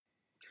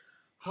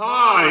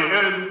Hi,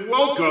 and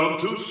welcome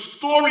to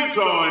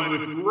Storytime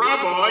with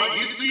Rabbi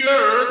Yitzi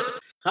Herbst.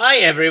 Hi,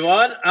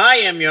 everyone. I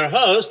am your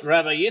host,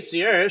 Rabbi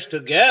Yitzi Herbst,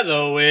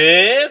 together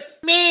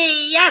with...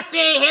 Me,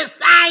 Yossi, his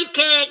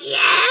sidekick. Yay!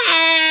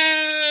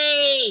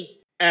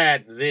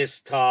 At this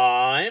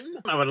time,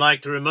 I would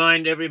like to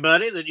remind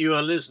everybody that you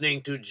are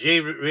listening to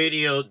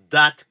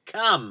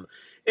jrootradio.com.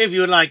 If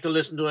you would like to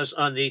listen to us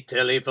on the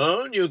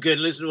telephone, you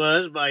can listen to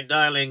us by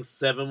dialing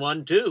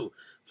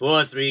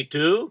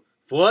 712-432-4217.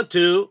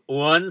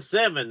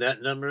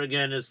 That number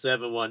again is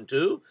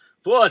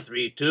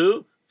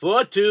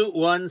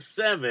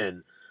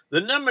 712-432-4217. The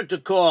number to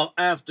call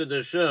after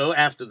the show,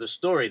 after the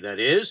story that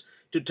is,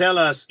 to tell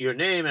us your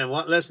name and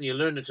what lesson you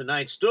learned in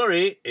tonight's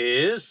story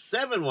is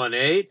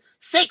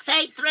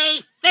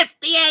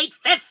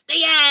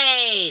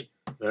 683-5858.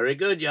 Very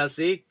good,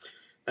 Yossi.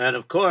 And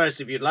of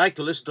course, if you'd like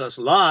to listen to us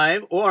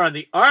live or on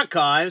the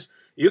archives,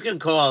 you can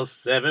call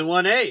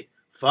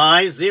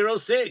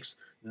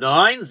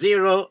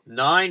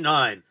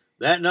 718-506-9099.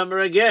 That number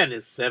again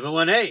is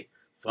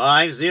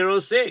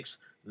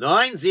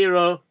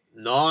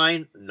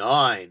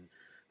 718-506-9099.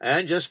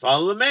 And just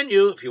follow the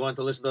menu if you want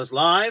to listen to us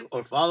live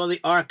or follow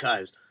the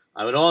archives.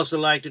 I would also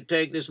like to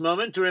take this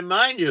moment to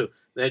remind you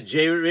that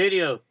J-Root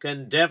Radio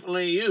can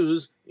definitely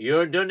use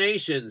your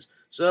donations.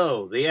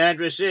 So the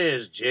address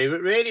is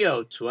J-Root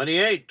Radio,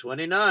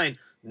 2829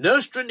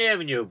 Nostrand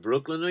Avenue,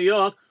 Brooklyn, New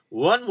York,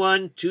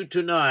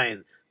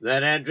 11229.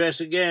 That address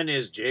again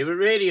is J-Root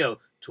Radio,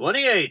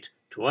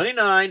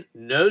 2829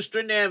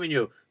 Nostrand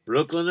Avenue,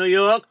 Brooklyn, New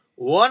York,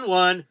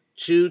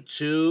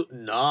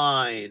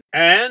 11229.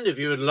 And if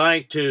you would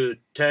like to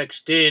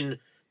text in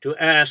to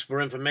ask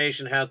for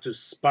information how to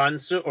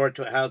sponsor or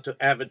to how to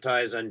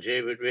advertise on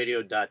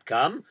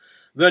jrootradio.com,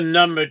 the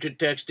number to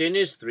text in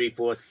is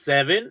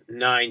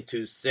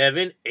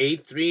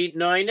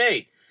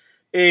 347-927-8398.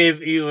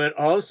 If you would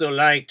also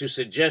like to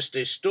suggest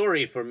a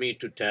story for me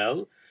to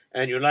tell,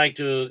 and you'd like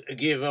to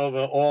give over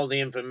all the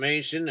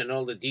information and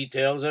all the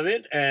details of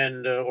it,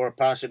 and or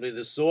possibly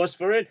the source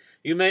for it,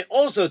 you may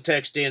also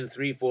text in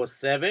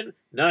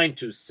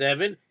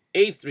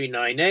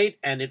 347-927-8398,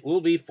 and it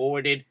will be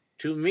forwarded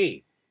to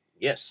me.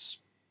 Yes.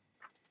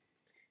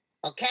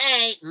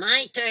 Okay,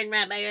 my turn,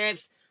 Rabbi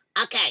Herbst.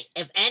 Okay,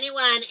 if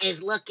anyone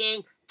is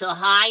looking to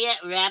hire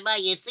Rabbi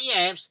Yitzi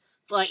Herbst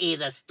for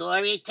either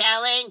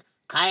storytelling,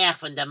 Kayak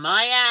from the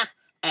Moyach,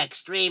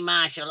 extreme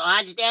martial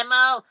arts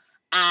demo,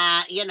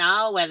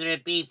 whether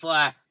it be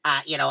for,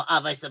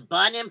 Avos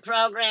Abundant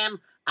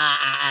program,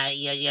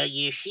 your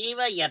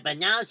yeshiva, your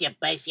banos, your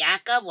Beis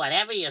Yaakov,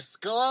 whatever, your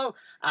school,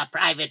 a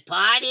private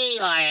party,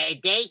 or a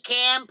day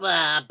camp,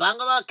 a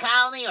bungalow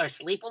colony, or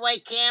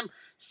sleepaway camp.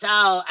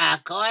 So,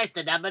 of course,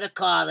 the number to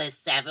call is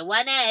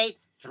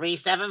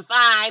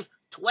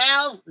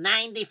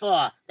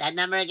 718-375-1294. That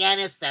number again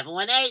is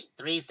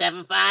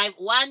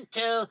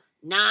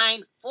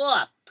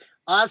 718-375-1294.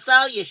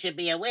 Also, you should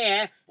be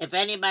aware, if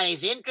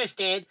anybody's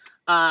interested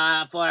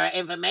for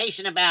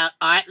information about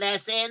art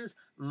lessons,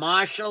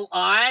 martial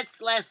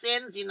arts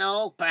lessons,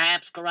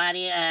 perhaps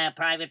karate,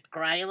 private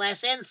karate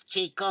lessons,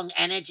 Qigong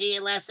energy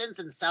lessons,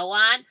 and so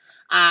on,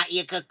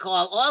 you could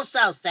call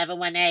also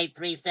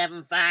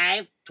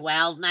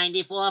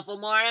 718-375-1294 for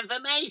more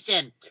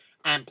information.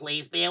 And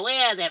please be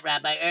aware that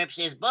Rabbi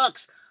Herbst's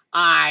books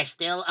are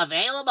still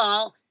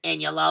available in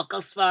your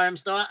local Sforum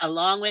store,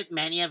 along with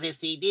many of his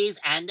CDs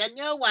and a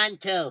new one,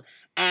 too.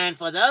 And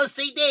for those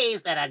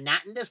CDs that are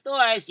not in the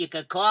stores, you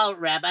could call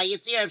Rabbi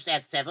Yitzi Herbst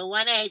at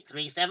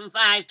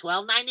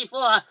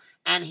 718-375-1294,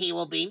 and he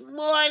will be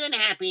more than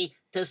happy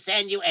to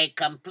send you a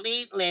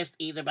complete list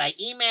either by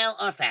email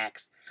or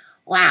fax.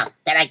 Wow,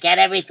 did I get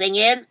everything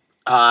in?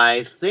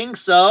 I think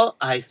so.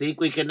 I think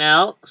we can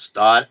now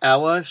start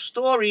our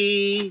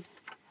story.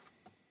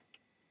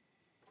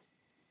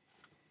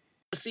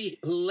 See,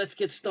 let's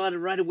get started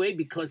right away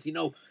because,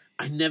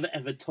 I never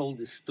ever told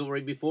this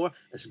story before.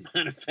 As a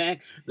matter of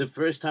fact, the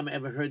first time I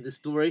ever heard the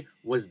story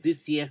was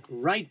this year,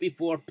 right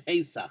before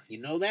Pesach. You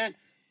know that?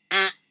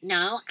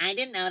 No, I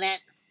didn't know that.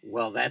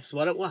 Well, that's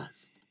what it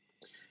was.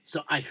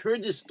 So I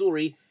heard this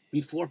story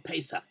before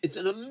Pesach. It's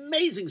an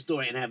amazing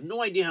story, and I have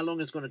no idea how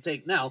long it's going to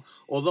take now,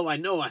 although I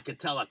know I could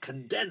tell a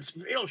condensed,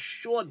 real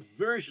short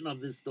version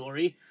of this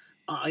story,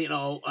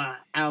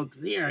 out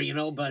there,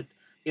 but,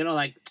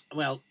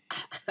 well...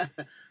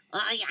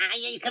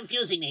 You're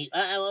confusing me.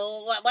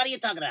 What are you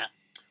talking about?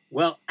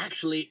 Well,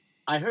 actually,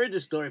 I heard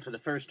this story for the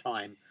first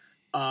time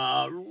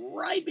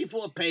right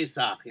before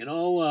Pesach,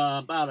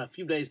 about a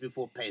few days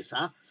before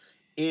Pesach.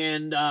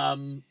 And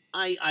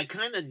I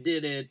kind of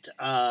did it,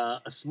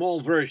 a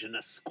small version,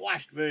 a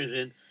squashed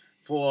version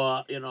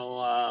for,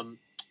 Chabad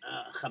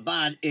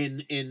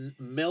in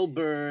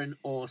Melbourne,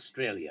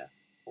 Australia.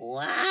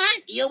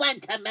 What? You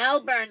went to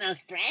Melbourne,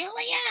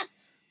 Australia?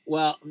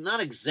 Well,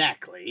 not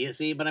exactly, you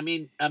see, but I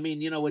mean,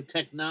 with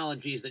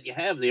technologies that you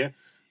have there,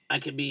 I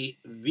can be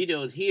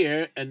videoed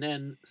here and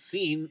then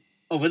seen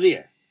over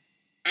there.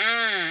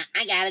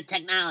 I got it,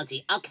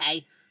 technology.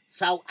 Okay,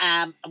 so,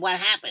 what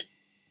happened?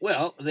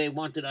 Well, they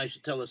wanted I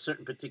should tell a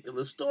certain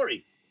particular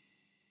story.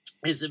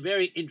 It's a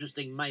very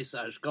interesting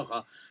Maisa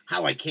Hashgacha,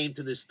 how I came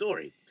to this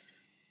story.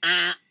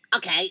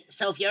 Okay,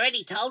 so if you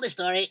already told the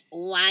story,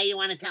 why you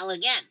want to tell it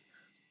again?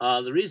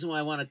 The reason why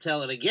I want to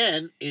tell it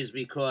again is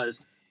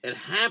because it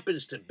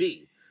happens to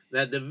be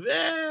that the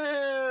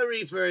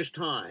very first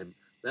time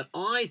that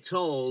I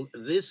told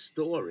this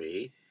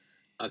story,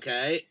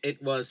 okay,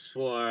 it was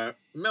for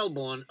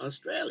Melbourne,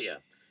 Australia.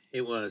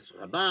 It was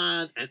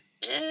Chabad and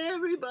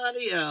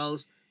everybody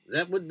else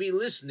that would be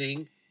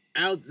listening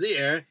out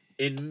there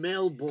in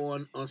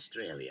Melbourne,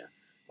 Australia.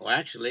 Well,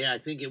 actually, I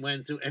think it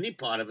went through any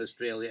part of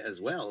Australia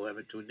as well.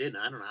 Whoever tuned in,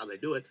 I don't know how they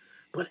do it.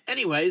 But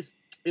anyways,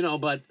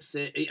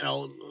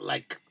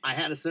 like I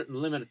had a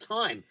certain limit of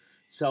time.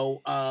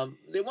 So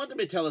they wanted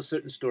me to tell a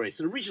certain story.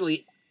 So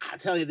originally, I'll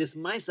tell you, this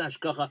Maisa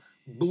Hashgacha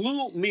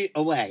blew me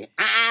away.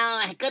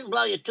 I couldn't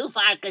blow you too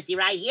far because you're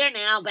right here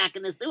now, back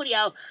in the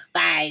studio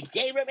by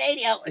J-Root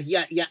Radio.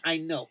 Yeah, I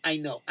know.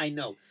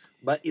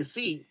 But you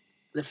see,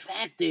 the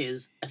fact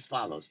is as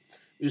follows.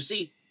 You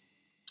see,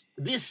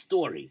 this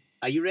story,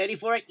 are you ready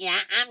for it? Yeah,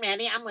 I'm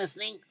ready. I'm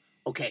listening.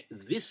 Okay,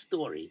 this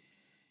story,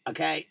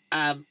 okay,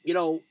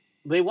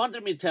 they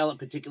wanted me to tell a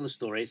particular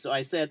story, so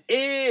I said,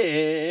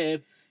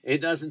 if it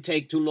doesn't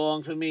take too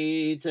long for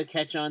me to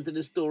catch on to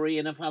the story,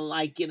 and if I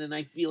like it and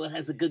I feel it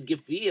has a good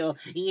feel,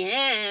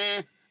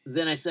 Yeah.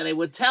 then I said I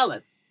would tell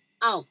it.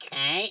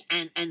 Okay,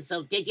 and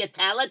so did you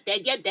tell it?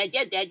 Did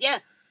you?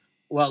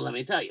 Well, let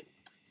me tell you.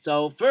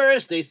 So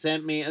first they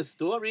sent me a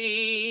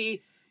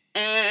story,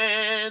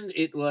 and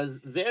it was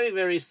very,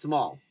 very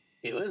small.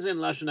 It was in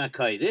Lashon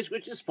HaKodesh,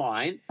 which is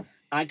fine.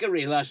 I could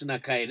read Lashon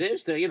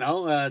HaKodesh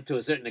to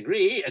a certain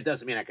degree. It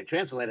doesn't mean I could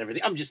translate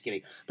everything. I'm just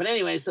kidding. But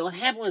anyway, so what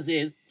happened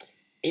is,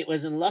 it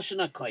was in Lashon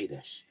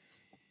HaKodesh.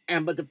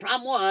 But the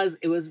problem was,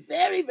 it was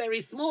very,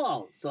 very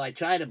small. So I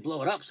tried to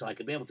blow it up so I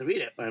could be able to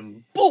read it.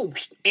 And boom!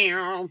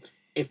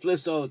 It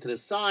flips over to the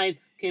side.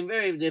 Became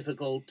very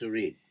difficult to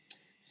read.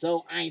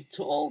 So I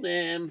told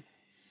him,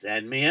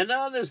 send me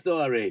another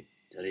story.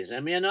 So he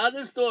sent me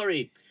another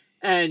story.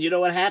 And you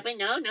know what happened?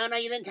 No,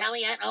 you didn't tell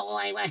me yet. Oh,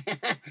 wait.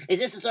 Is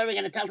this the story we're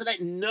going to tell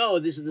tonight? No,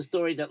 this is the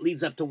story that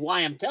leads up to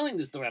why I'm telling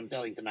the story I'm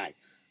telling tonight.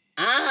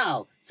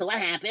 Oh, so what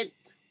happened?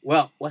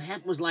 Well, what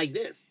happened was like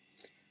this.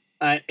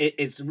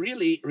 It's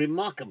really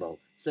remarkable.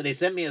 So they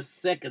sent me a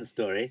second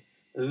story.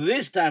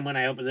 This time when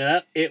I opened it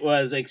up, it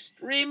was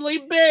extremely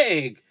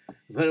big.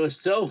 But it was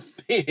so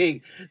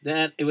big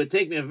that it would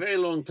take me a very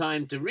long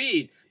time to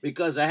read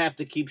because I have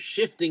to keep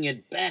shifting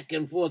it back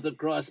and forth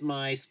across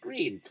my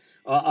screen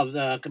of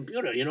the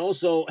computer,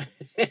 so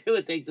it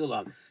would take too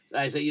long. So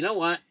I said, you know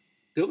what?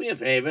 Do me a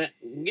favor.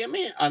 Give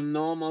me a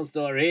normal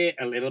story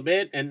a little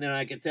bit, and then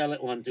I can tell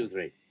it 1, 2,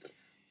 3.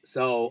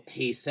 So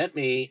he sent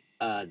me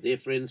a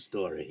different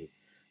story.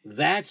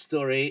 That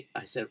story,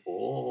 I said,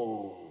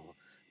 oh,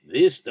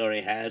 this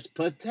story has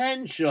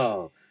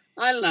potential.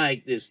 I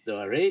like this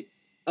story.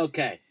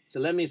 Okay, so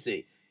let me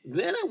see.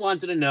 Then I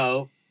wanted to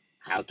know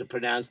how to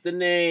pronounce the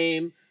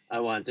name. I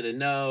wanted to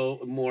know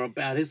more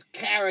about his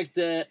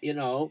character,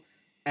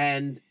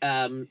 And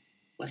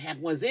what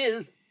happened was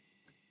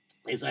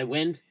I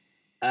went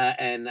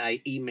and I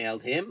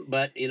emailed him,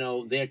 but,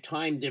 their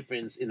time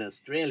difference in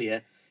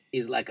Australia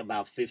is like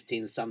about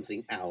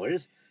 15-something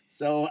hours.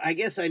 So I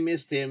guess I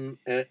missed him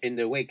in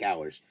the wake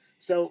hours.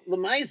 So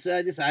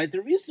Lamaisa decided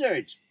to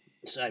research.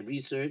 So I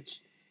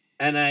researched,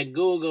 and I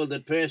Googled the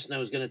person I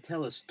was going to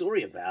tell a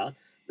story about.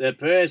 The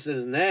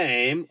person's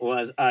name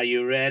was, are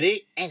you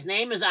ready? His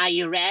name is Are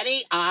You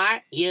Ready?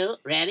 Are you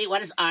ready? What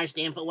does R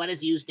stand for? What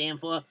does U stand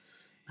for?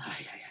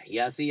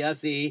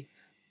 Yassi.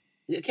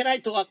 Can I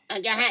talk? Go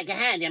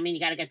ahead. I mean, you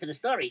got to get to the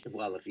story.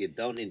 Well, if you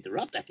don't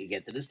interrupt, I can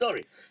get to the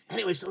story.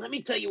 Anyway, so let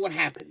me tell you what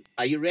happened.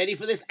 Are you ready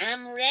for this?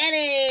 I'm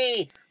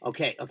ready.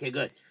 Okay,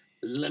 good.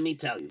 Let me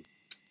tell you.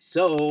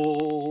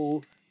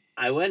 So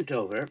I went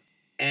over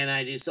and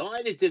I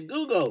decided to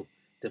Google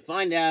to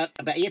find out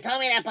about... You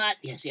told me that part.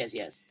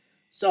 Yes.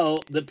 So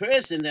the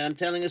person that I'm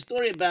telling a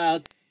story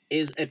about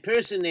is a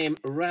person named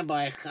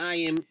Rabbi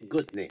Chaim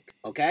Gutnick,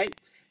 okay?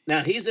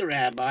 Now, he's a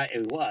rabbi.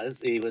 He was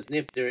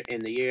nifter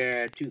in the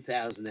year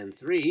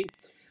 2003,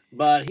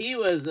 but he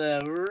was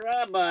a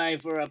rabbi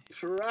for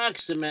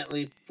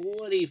approximately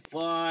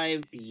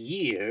 45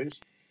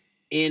 years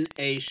in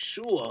a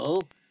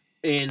shul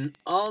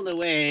all the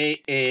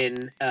way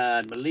in,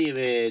 I believe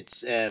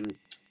it's,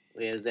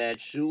 where's that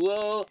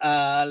shul?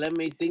 Let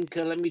me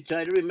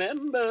try to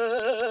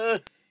remember.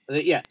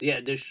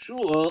 The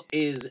shul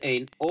is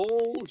an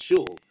old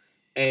shul.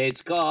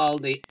 It's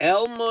called the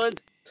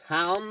Elmwood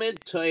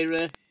Talmud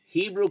Torah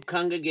Hebrew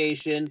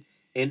Congregation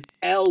in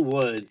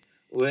Elwood,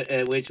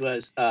 which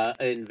was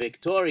in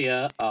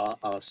Victoria,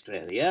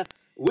 Australia,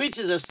 which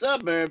is a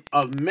suburb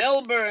of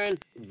Melbourne,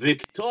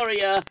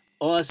 Victoria,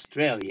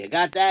 Australia.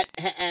 Got that?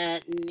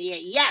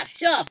 Yeah,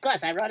 sure, of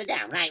course. I wrote it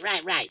down.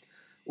 Right.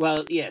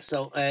 Well, yeah,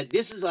 so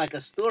this is like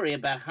a story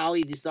about how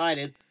he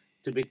decided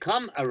to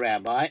become a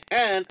rabbi,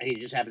 and he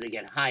just happened to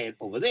get hired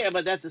over there,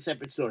 but that's a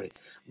separate story.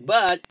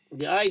 But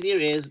the idea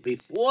is,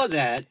 before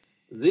that,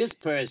 this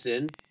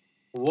person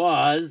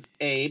was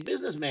a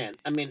businessman.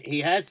 I mean,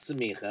 he had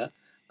semicha.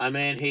 I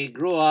mean, he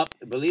grew up.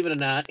 Believe it or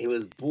not, he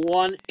was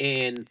born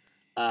in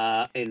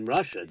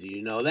Russia. Do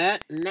you know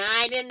that? No,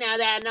 I didn't know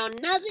that. I know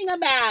nothing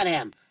about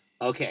him.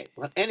 Okay.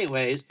 Well,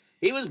 anyways,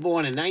 he was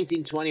born in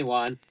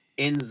 1921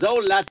 in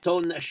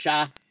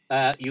Zolotonosha,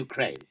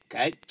 Ukraine.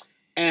 Okay,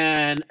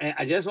 and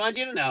I just want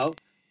you to know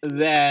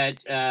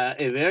that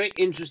very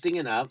interesting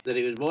enough that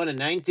he was born in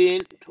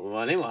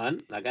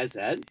 1921, like I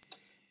said,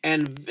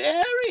 and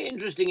very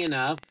interesting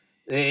enough,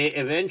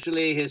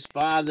 eventually his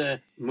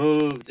father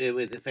moved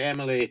with the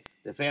family.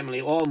 The family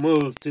all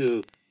moved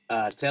to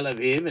Tel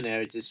Aviv in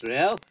Eretz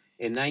Israel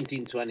in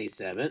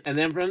 1927, and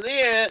then from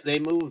there they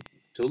moved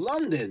to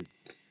London.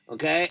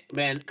 Okay,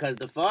 because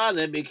the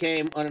father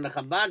became one of the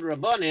Chabad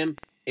Rabbonim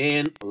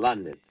in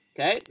London.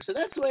 Okay, so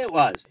that's the way it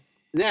was.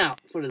 Now,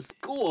 for the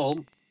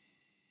school,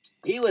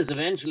 he was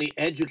eventually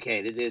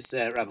educated, this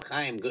Rabbi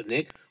Chaim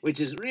Gutnick, which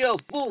his real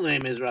full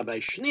name is Rabbi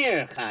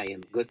Shneur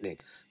Chaim Gutnick.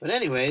 But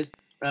anyways,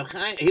 Rabbi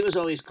Chaim, he was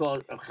always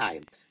called Rabbi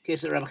Chaim. Okay,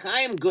 so Rabbi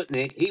Chaim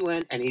Gutnick, he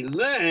went and he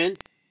learned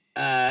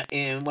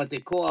in what they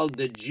called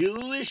the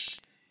Jewish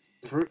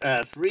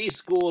Free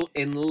School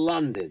in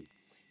London.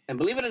 And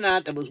believe it or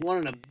not, that was one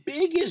of the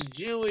biggest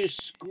Jewish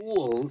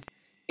schools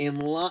in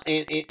not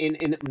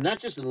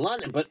just in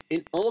London, but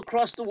all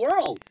across the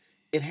world.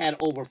 It had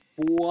over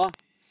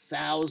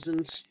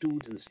 4,000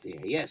 students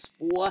there. Yes,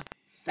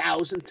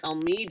 4,000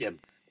 Talmidim.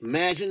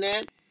 Imagine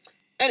that.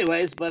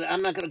 Anyways, but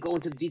I'm not going to go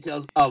into the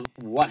details of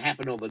what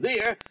happened over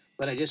there,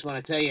 but I just want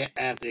to tell you,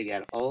 after he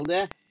got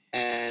older,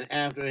 and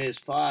after his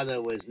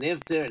father was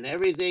nifter and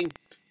everything,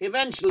 he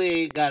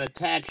eventually got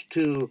attached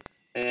to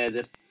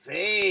the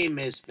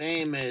famous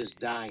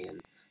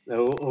Dayan,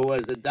 who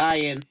was the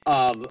Dayan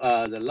of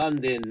the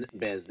London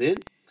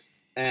Bezdin.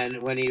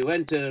 And when he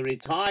went to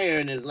retire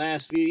in his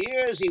last few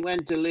years, he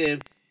went to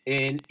live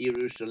in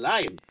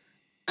Yerushalayim.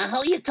 Who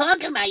are you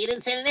talking about? You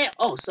didn't say the name.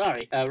 Oh,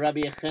 sorry,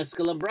 Rabbi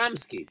Yecheskel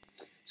Abramsky.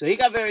 So he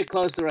got very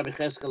close to Rabbi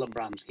Yecheskel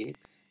Abramsky,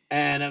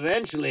 and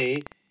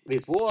eventually,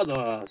 before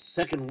the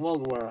Second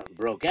World War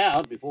broke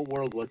out, before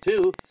World War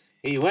II,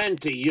 he went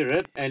to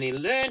Europe and he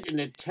learned in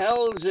the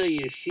Telzer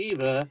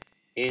Yeshiva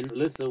in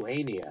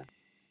Lithuania.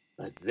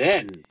 But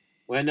then,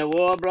 when the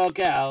war broke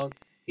out,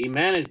 he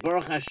managed,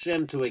 Baruch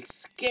Hashem, to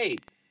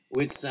escape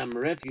with some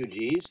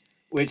refugees,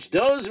 which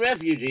those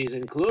refugees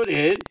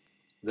included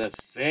the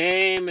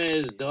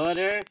famous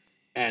daughter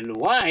and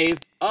wife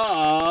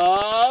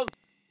of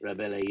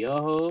Rabbi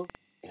Eliyahu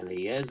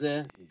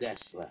Eliezer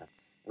Dessler.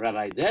 Rav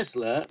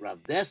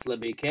Dessler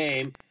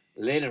became,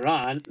 later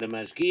on, the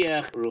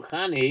Mashgiach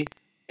Ruchani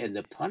in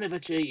the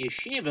Ponevezher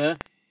Yeshiva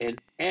in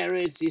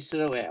Eretz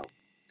Yisrael.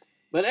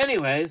 But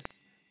anyways,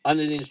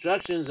 under the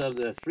instructions of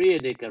the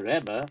Frierdiker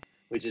Rebbe,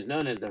 which is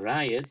known as the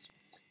Riots,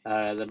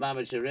 the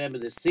Babasher Rebbe,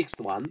 the sixth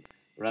one,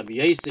 Rabbi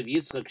Yosef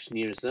Yitzchak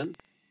Schneerson,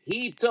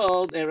 he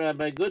told that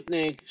Rabbi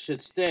Gutnick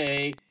should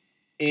stay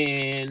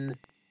in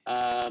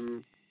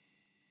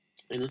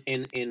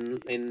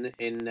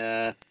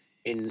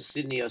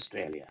Sydney,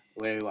 Australia,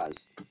 where he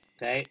was.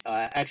 Okay,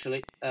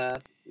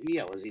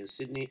 was he in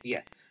Sydney?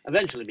 Yeah,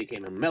 eventually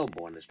became in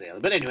Melbourne, Australia.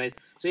 But anyways,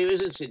 so he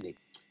was in Sydney.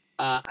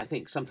 I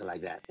think something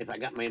like that, if I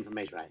got my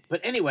information right. But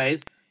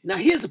anyways, now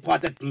here's the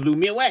part that blew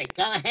me away.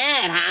 Go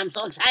ahead. I'm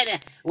so excited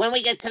when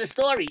we get to the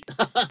story.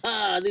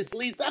 This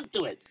leads up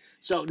to it.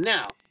 So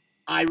now,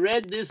 I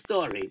read this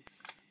story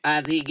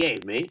that he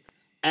gave me,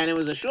 and it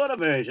was a shorter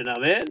version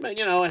of it, but,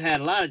 it had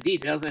a lot of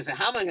details, and I said,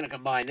 how am I going to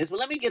combine this? Well,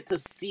 let me get to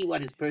see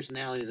what his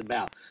personality is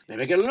about.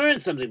 Maybe I can learn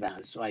something about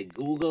it. So I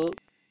Googled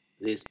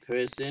this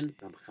person,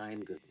 Reb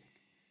Chaim Gutnick.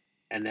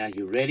 And now,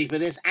 you ready for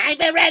this? I've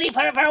been ready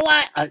for a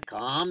while.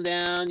 Calm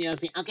down,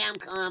 Yossi. Okay, I'm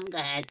calm. Go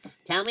ahead.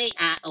 Tell me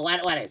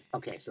what is.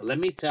 Okay, so let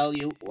me tell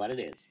you what it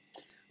is.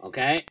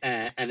 Okay?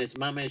 And it's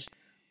mamish.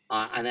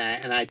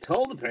 And I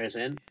told the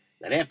person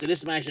that after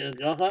this Masha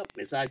Gocha,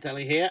 besides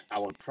telling here, I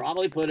will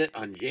probably put it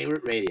on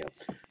J-Root Radio.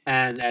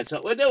 And that's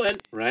what we're doing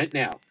right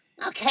now.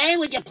 Okay,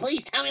 would you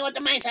please tell me what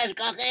the Masha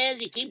Gocha is?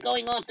 You keep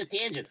going off the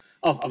tangent.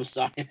 Oh, I'm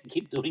sorry. I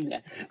keep doing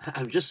that.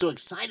 I'm just so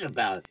excited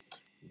about it.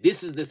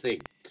 This is the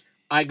thing.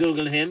 I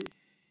Googled him,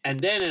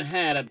 and then it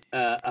had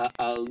a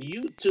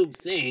YouTube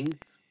thing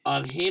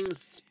of him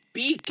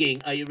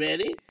speaking. Are you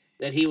ready?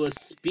 That he was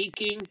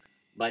speaking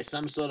by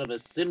some sort of a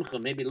simcha,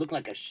 maybe it looked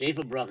like a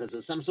shefa brachas,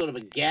 or some sort of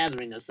a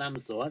gathering of some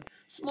sort,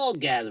 small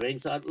gathering,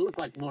 so it looked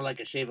like more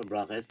like a shefa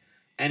brachas,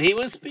 and he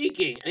was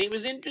speaking, and he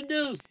was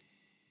introduced.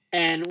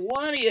 And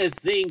what do you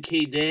think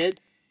he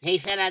did? He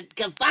said,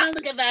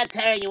 "Gefaldige Devar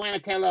Torah, you want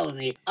to tell over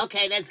me.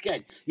 Okay, that's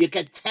good. You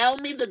could tell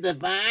me the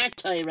Devar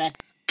Torah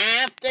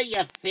after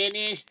you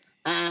finish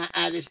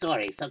the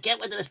story. So get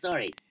with the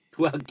story."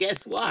 Well,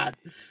 guess what?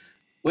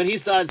 When he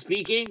started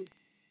speaking,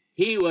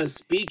 he was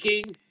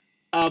speaking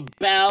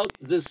about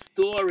the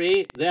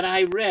story that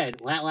I read.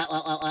 What?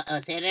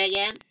 Say that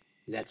again?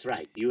 That's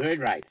right. You heard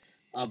right.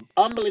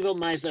 Unbelievable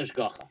Ma'aser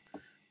Shgacha.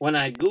 When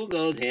I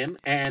Googled him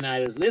and I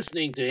was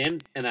listening to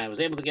him and I was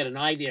able to get an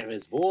idea of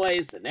his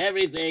voice and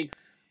everything,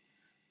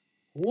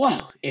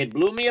 wow, it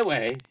blew me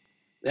away.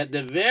 that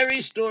the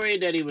very story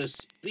that he was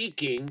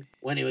speaking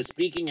when he was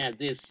speaking at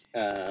this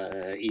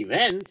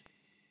event,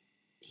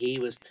 he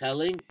was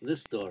telling the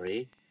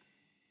story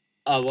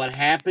of what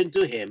happened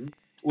to him,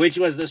 which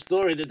was the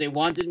story that they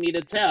wanted me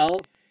to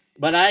tell,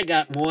 but I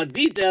got more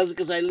details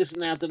because I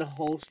listened out to the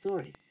whole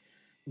story.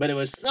 But it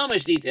was so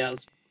much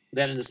details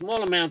that in the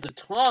small amount of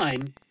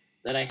time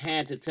that I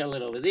had to tell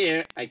it over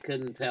there, I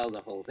couldn't tell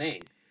the whole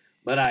thing.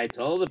 But I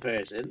told the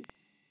person,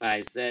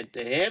 I said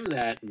to him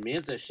that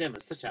Mirza Hashem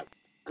is such a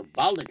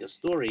gewaldige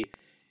story,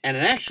 and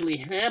it actually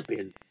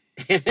happened.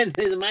 And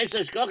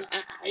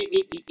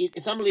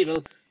it's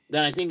unbelievable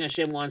that I think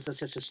Hashem wants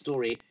such a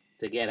story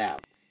to get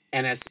out.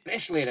 And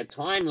especially at a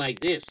time like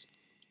this,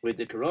 with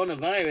the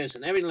coronavirus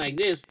and everything like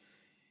this,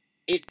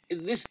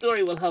 this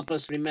story will help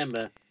us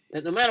remember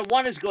that no matter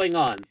what is going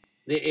on,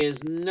 there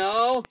is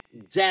no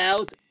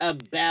doubt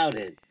about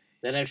it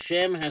that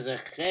Hashem has a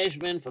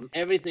cheshbon from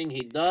everything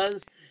he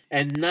does,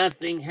 and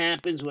nothing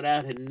happens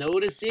without him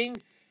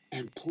noticing.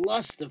 And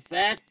plus the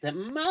fact that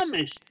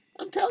mamish,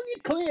 I'm telling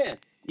you clear,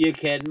 you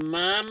can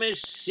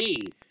mamish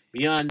see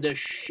beyond the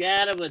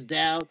shadow of a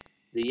doubt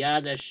the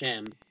Yad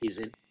Hashem is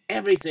in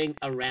everything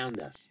around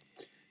us.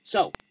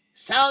 So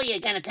you're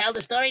going to tell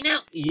the story now?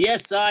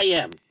 Yes, I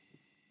am.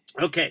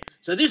 Okay,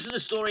 so this is the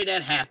story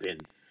that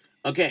happened.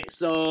 Okay,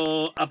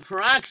 so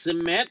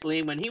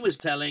approximately when he was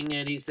telling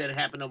it, he said it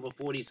happened over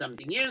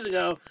 40-something years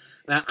ago.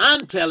 Now,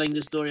 I'm telling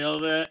the story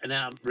over, and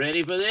now,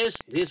 ready for this?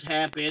 This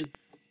happened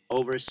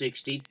over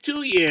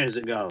 62 years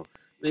ago.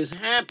 This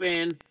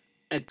happened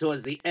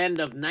towards the end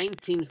of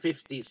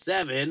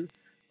 1957,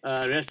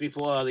 just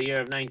before the year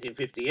of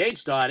 1958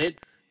 started,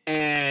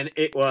 and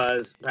it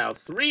was about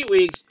 3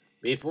 weeks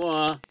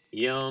before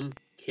Yom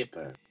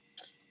Kippur.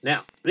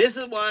 Now, this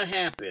is what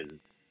happened.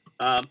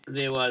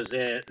 There was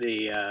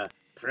the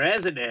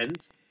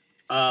president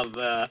of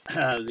a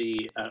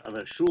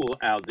shul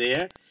out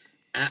there.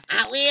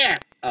 Out where?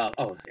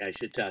 I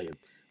should tell you.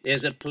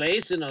 There's a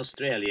place in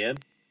Australia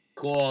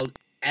called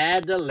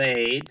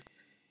Adelaide,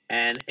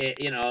 and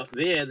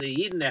there the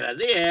Yidden that are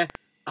there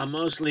are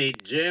mostly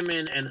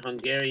German and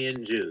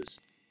Hungarian Jews.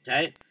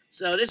 Okay,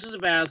 so this was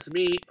about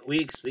 3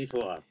 weeks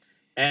before,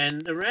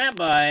 and the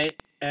rabbi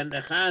and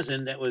the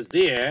chazan that was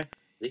there.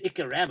 The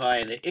Ikar rabbi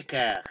and the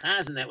Ikar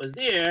chazan that was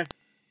there,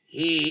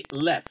 he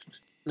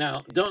left.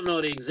 Now, don't know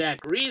the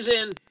exact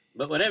reason,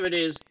 but whatever it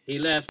is, he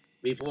left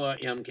before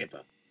Yom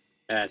Kippur.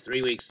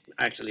 3 weeks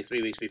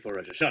before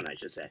Rosh Hashanah, I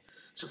should say.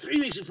 So 3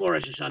 weeks before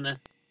Rosh Hashanah,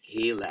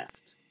 he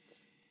left.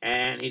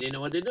 And he didn't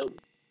know what to do.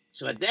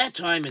 So at that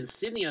time in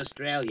Sydney,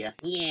 Australia,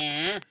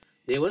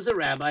 there was a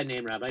rabbi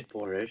named Rabbi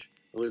Porish,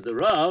 who was the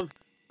Rav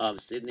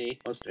of Sydney,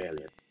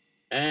 Australia.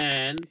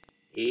 And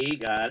he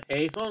got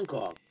a phone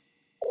call.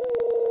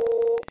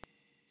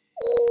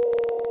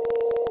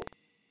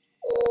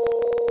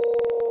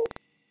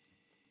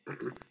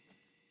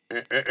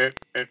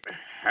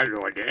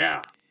 Hello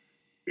there.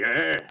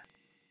 Yeah.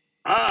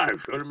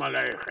 Shalom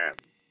Aleichem.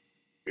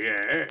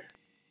 Yeah.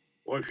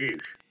 What is?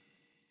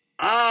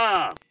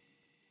 Hello.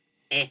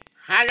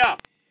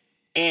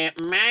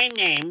 My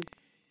name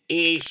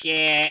is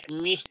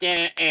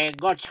Mr.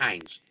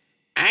 Gottheinz.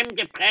 I'm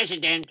the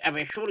president of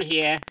a shul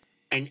here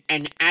in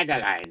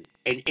Adelaide.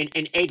 In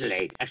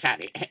Adelaide.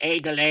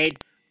 Adelaide.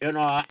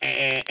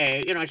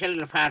 It's a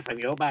little far from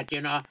you, but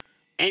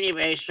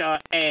Anyway, so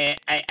I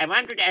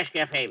wanted to ask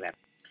you a favor.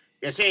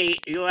 You see,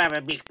 you have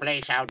a big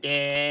place out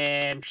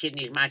there.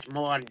 Sydney's much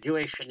more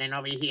Jewish than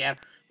over here.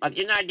 But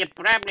the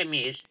problem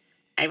is,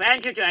 I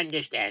want you to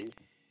understand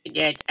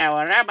that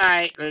our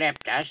rabbi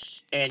left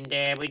us, and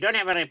we don't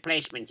have a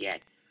replacement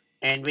yet.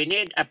 And we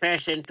need a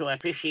person to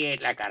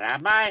officiate like a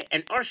rabbi,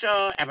 and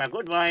also have a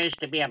good voice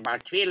to be a bar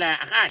tefillah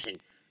chazan.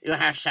 You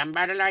have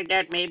somebody like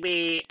that?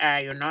 Maybe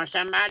you know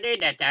somebody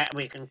that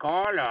we can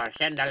call or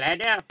send a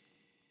letter?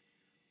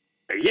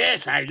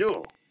 Yes, I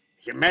do.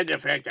 As a matter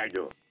of fact, I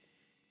do.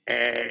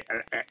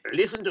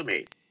 Listen to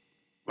me.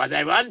 What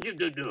I want you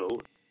to do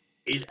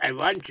is I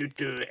want you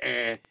to,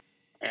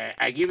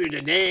 I give you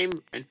the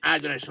name and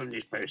address from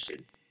this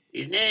person.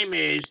 His name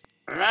is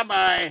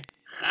Rabbi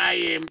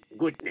Chaim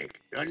Gutnick.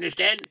 You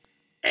understand?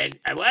 And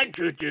I want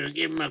you to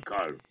give him a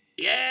call.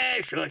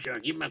 Yeah, sure.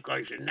 Give him a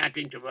call. There's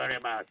nothing to worry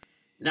about.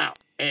 Now,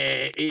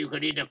 you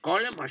can either call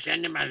him or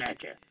send him a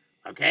letter.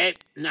 Okay?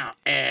 Now,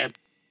 ask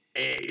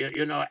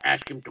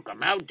him to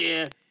come out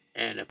there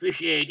and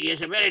officiate. He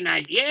has a very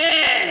nice...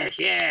 Yes.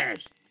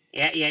 Yes.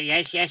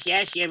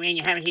 You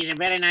mean he's a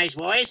very nice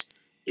voice?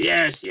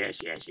 Yes.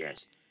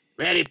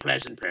 Very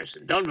pleasant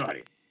person. Don't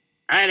worry.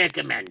 I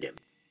recommend him.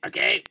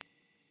 Okay?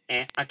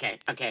 Okay.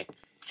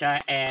 So,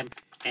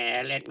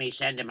 let me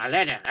send him a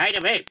letter right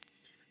away.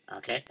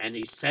 Okay, and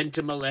he sent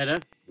him a letter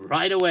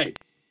right away.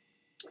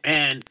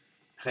 And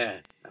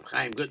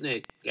Chaim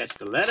Gutnick gets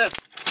the letter.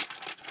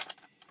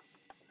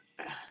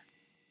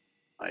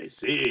 I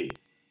see.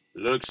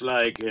 Looks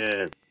like,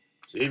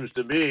 seems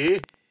to me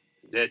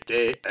that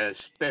they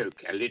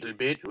spoke a little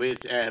bit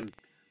with,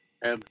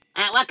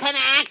 What kind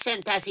of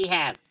accent does he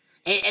have?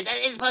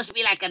 It's supposed to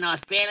be like an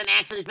Australian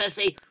accent. It's supposed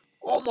to say,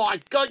 Oh my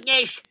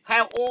goodness!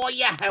 How are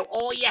you? How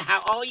are you?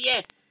 How are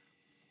you?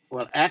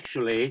 Well,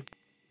 actually,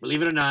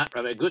 believe it or not,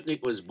 Rabbi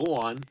Gutnick was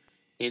born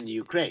in the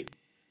Ukraine,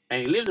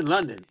 and he lived in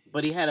London,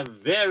 but he had a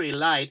very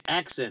light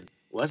accent.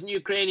 It wasn't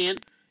Ukrainian,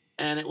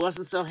 and it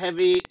wasn't so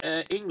heavy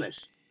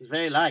English. It was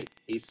very light.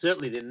 He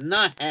certainly did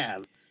not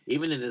have,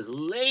 even in his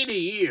later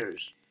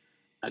years.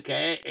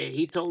 Okay,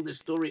 he told this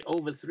story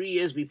over 3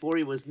 years before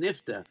he was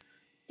nifta,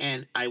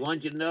 and I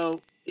want you to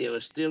know there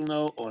was still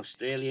no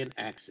Australian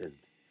accent.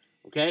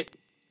 Okay,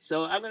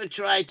 so I'm going to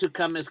try to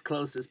come as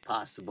close as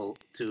possible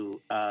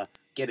to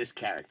get his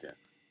character.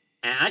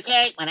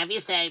 Okay, whatever you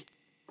say.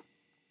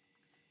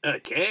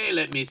 Okay,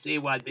 let me see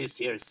what this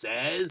here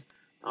says.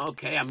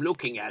 Okay, I'm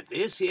looking at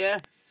this here,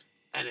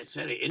 and it's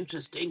very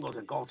interesting what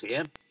I got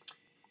here.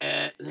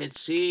 Let's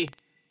see.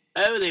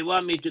 Oh, they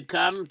want me to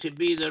come to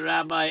be the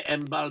rabbi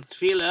and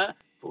baltfila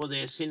for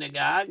their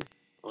synagogue,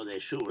 or their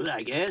shul,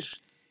 I guess,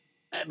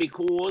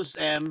 because,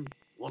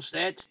 what's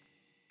that?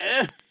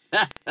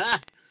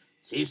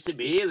 Seems to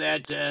be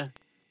that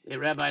the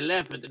rabbi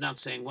left, but they're not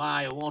saying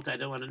why or what. I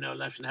don't want to know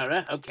Lashon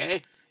Hara.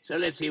 Okay, so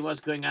let's see what's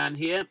going on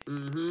here.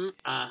 Oh,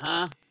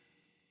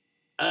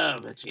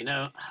 but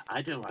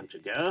I don't want to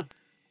go.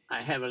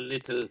 I have a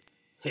little,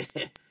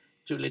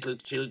 2 little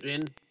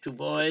children, 2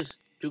 boys,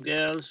 2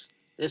 girls.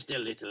 They're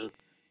still little.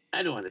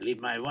 I don't want to leave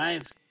my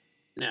wife.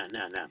 No.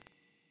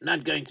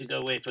 Not going to go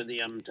away for the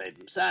Yom Tov.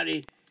 I'm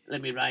sorry.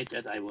 Let me write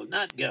that I will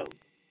not go.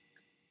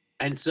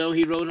 And so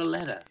he wrote a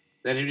letter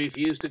that he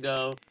refused to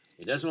go.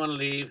 He doesn't want to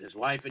leave his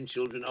wife and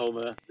children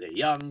over. They're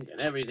young and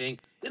everything.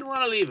 Didn't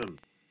want to leave him.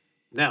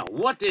 Now,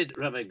 what did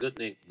Rabbi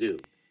Gutnick do?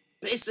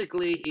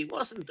 Basically, he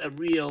wasn't a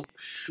real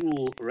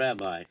shul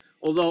rabbi,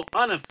 although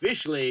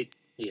unofficially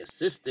he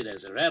assisted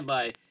as a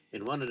rabbi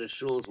in one of the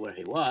shuls where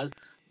he was,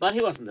 but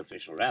he wasn't the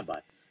official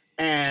rabbi.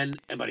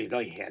 But he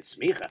had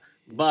smicha.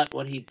 But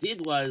what he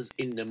did was,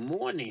 in the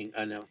morning,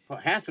 for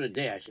half of the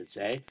day, I should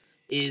say,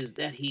 is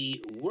that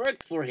he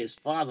worked for his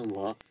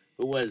father-in-law,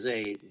 who was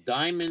a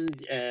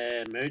diamond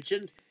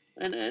merchant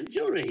and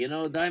jewelry,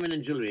 diamond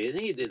and jewelry. And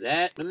he did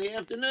that. In the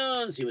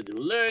afternoons, he would do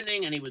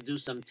learning, and he would do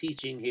some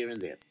teaching here and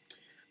there.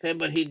 Okay,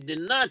 but he did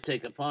not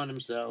take upon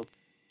himself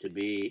to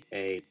be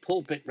a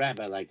pulpit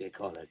rabbi, like they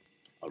call it,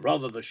 a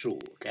rav of a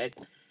shul, okay?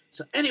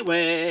 So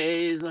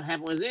anyways, what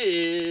happened was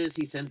this,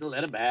 he sent the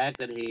letter back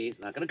that he's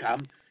not going to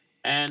come,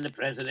 and the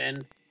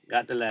president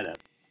got the letter.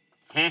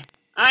 Huh?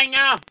 I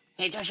know.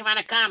 He doesn't want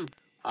to come.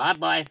 Oh,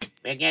 boy.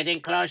 We're getting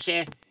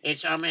closer.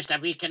 It's almost a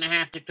week and a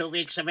half to 2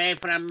 weeks away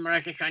from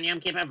Rosh Hashanah Yom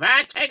Kippur.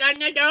 What are you going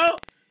to do?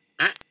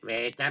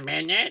 Wait a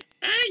minute.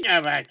 I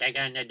know what I'm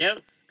going to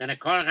do. Going to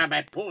call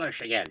Rabbi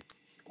Purush again.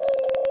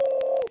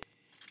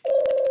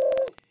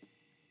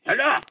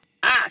 Hello?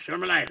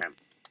 Shalom Aleichem.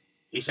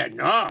 He said,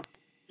 no,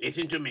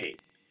 listen to me.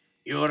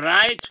 You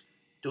write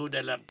to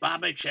the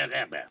Lubavitcher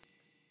Rebbe.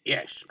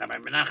 Yes, Rabbi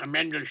Menachem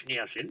Mendel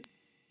Schneerson.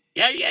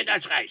 Yeah,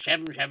 that's right,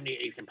 770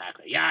 Eastern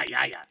Parkway. Yeah.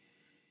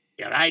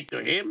 You write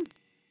to him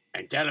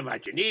and tell him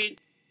what you need.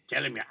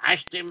 Tell him you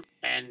asked him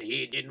and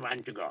he didn't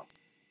want to go.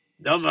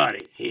 Don't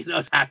worry, he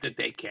knows how to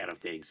take care of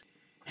things.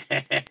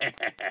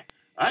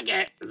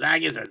 Okay,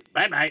 sag es.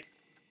 Bye-bye.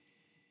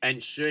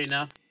 And sure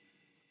enough,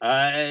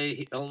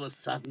 all of a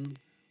sudden,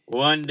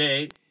 one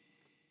day,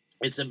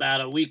 it's about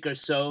a week or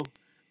so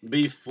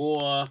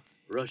before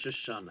Rosh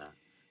Hashanah.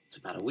 It's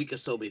about a week or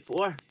so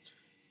before.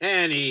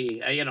 And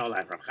he,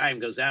 like Rav Chaim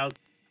goes out.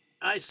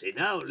 I say,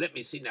 now, let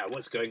me see now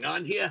what's going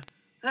on here.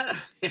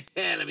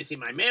 Let me see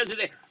my mail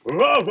today.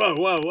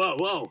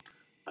 Whoa.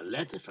 A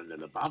letter from the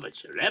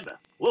Lubavitcher Rebbe.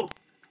 Whoa,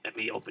 let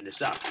me open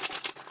this up.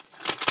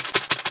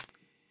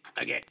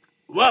 Okay,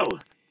 whoa.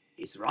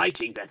 He's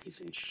writing that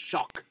he's in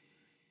shock.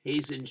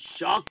 He's in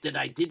shock that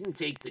I didn't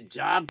take the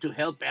job to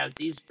help out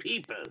these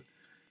people.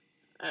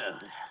 Oh,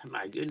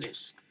 my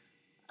goodness.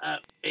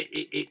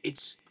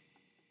 It's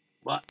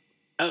what?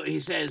 Oh, he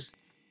says,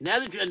 now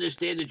that you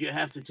understand that you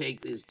have to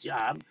take this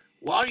job,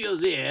 while you're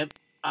there,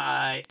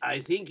 I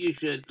think you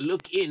should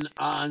look in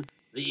on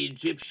the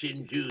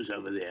Egyptian Jews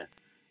over there.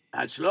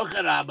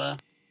 Hatzlocha Rabbah.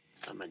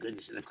 Oh, my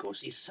goodness. And, of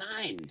course, he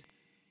signed.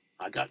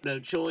 I got no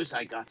choice.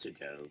 I got to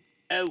go.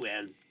 Oh,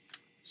 well.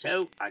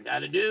 So I got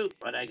to do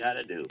what I got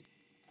to do.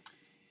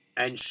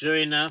 And sure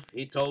enough,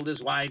 he told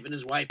his wife, and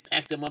his wife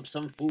packed him up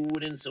some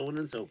food and so on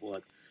and so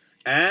forth.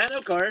 And,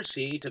 of course,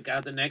 he took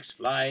out the next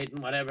flight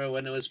and whatever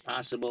when it was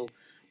possible.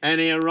 And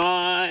he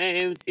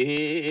arrived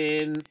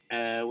in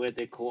what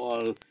they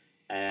call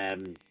Adelaide,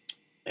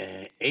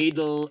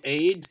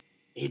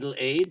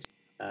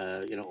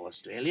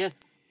 Australia.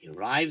 He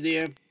arrived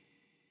there.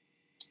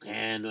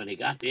 And when he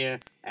got there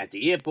at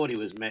the airport, he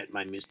was met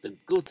by Mr.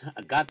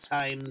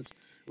 Gottheims,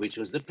 which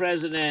was the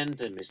president,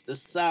 and Mr.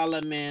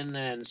 Solomon,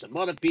 and some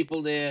other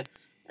people there.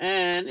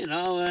 And,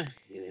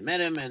 they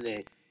met him, and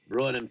they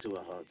brought him to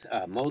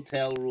a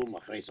motel room, a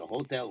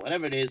hotel,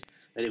 whatever it is,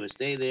 that he would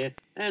stay there,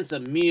 and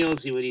some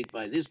meals he would eat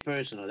by this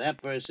person or that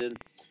person.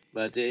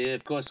 But,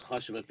 of course,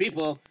 chashuv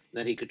people,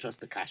 that he could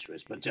trust the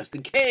kashrus. But just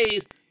in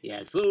case, he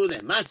had food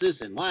and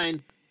matzahs and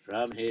wine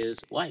from his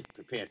wife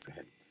prepared for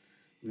him.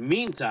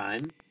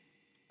 Meantime,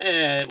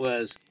 It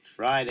was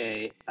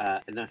Friday,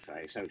 not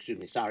Friday,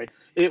 sorry.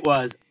 It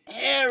was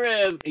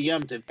Erev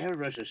Yom Tov, Erev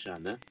Rosh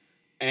Hashanah,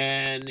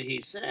 and he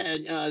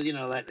said,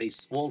 that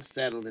he's all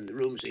settled in the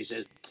room, so he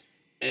says,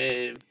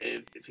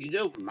 if you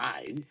don't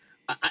mind,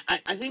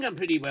 I think I'm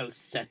pretty well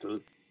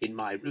settled in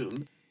my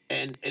room,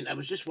 and I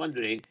was just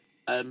wondering,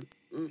 I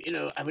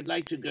would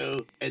like to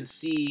go and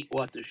see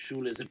what the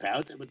shul is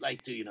about. I would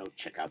like to,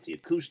 check out the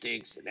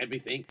acoustics and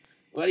everything.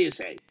 What do you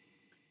say?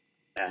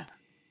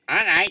 All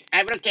right,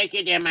 I will take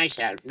you there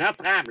myself. No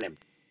problem.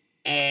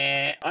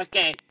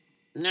 Okay.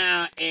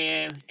 Now,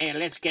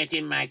 let's get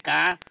in my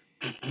car.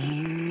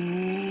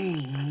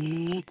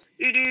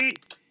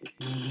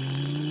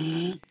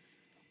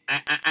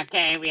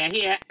 Okay, we are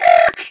here.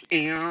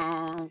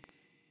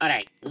 All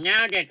right,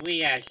 now that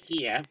we are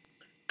here,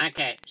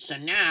 okay, so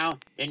now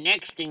the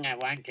next thing I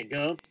want to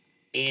do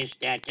is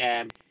that,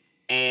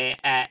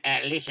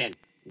 listen,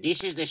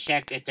 this is the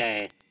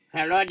secretary.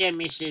 Hello there,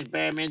 Mrs.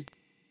 Berman.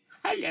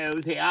 Hello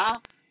there.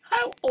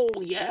 How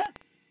are you?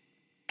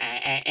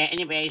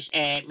 Anyways,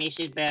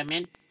 Mrs.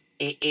 Berman,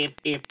 if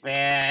the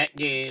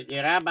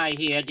rabbi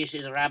here, this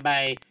is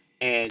Rabbi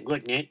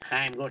Goodnick,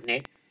 Chaim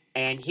Goodnick,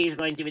 and he's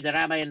going to be the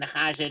rabbi in the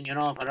Chazan,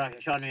 for Rosh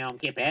Hashanah Yom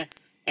Kippur,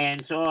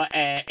 and so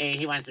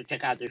he wants to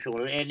check out the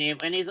shul, and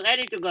when he's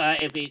ready to go,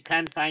 if he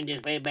can't find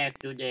his way back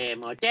to the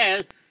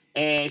motel,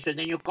 so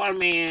then you call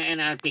me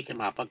and I'll pick him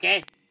up,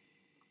 okay?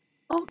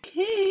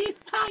 Okay,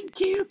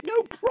 thank you.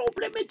 No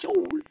problem at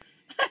all.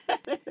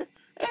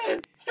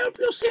 Help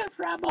yourself,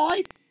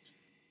 Rabbi.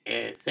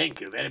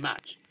 Thank you very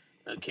much.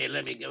 Okay,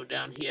 let me go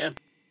down here.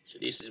 So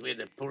this is where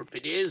the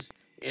pulpit is.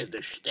 Here's the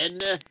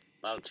stender.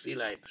 Baal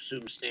Tefillah, I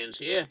presume, stands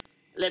here.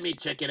 Let me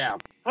check it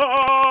out.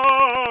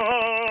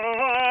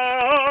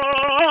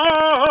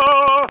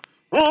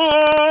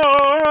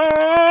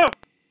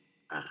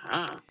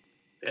 Aha,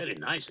 very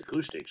nice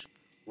acoustics.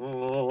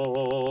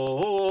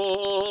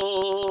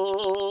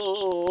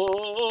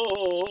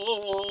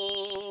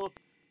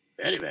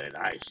 Very, very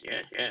nice.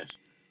 Yes, yes.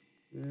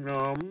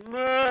 No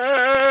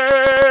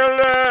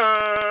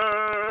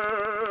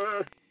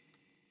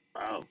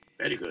Oh,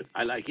 very good.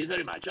 I like it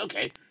very much.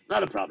 Okay,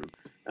 not a problem.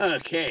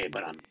 Okay,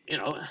 but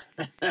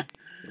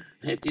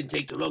it didn't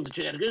take too long to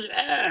check out because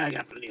I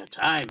got plenty of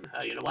time.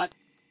 You know what?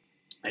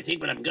 I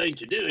think what I'm going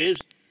to do is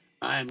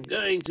I'm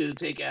going to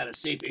take out a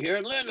sefer here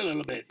and learn a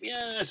little bit.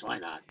 Yes, why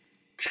not?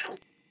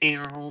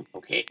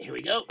 Okay, here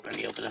we go. Let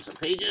me open up some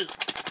pages.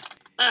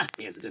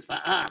 Here's a good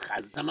spot.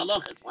 Chazas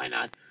HaMalochos. Why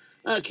not?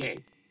 Okay.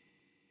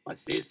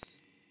 What's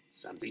this?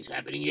 Something's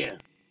happening here.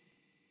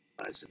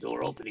 It's the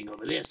door opening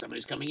over there.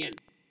 Somebody's coming in.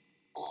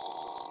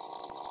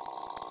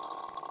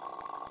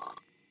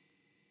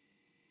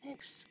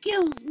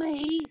 Excuse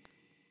me.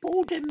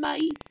 Pardon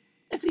me.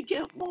 If you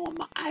don't mind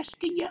my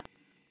asking you.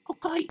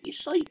 Okay, you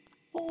see,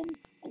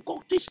 I've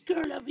got this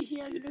girl over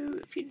here,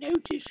 if you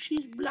notice,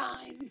 she's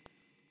blind.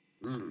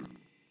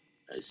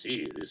 I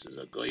see. This is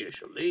a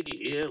Goyish lady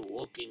here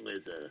walking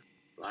with a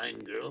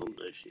blind girl.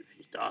 She's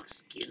dark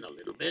skinned a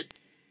little bit.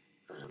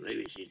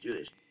 Maybe she's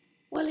Jewish.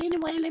 Well,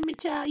 anyway, let me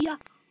tell you,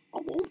 I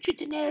want you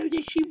to know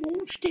that she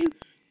wants to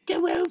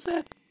go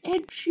over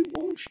and she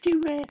wants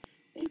to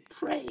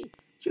pray.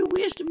 So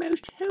where's the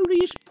most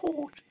holiest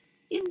part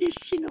in this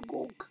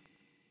synagogue?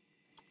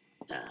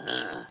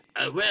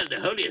 Well, the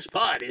holiest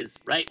part is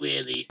right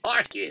where the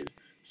ark is.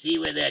 See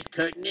where that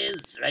curtain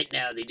is? Right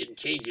now, they didn't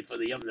change it for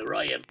the Yom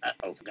Noraim.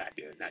 Forgot,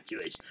 you're not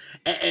Jewish.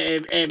 They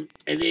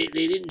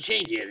didn't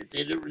change it. It's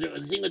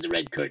the thing with the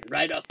red curtain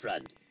right up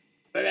front.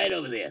 Right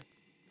over there.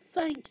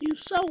 Thank you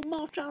so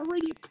much. I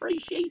really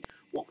appreciate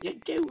what you're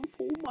doing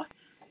for me.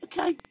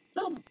 Okay,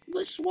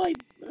 this way.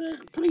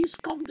 Please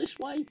come this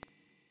way.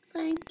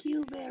 Thank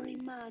you very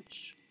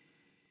much.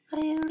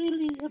 I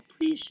really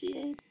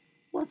appreciate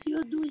what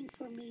you're doing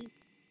for me.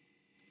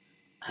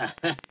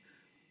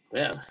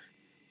 Well,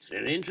 it's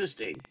very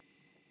interesting.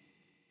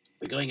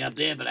 We're going up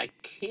there, but I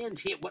can't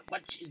hear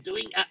what she's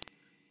doing.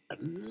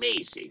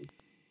 Amazing.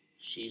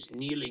 She's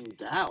kneeling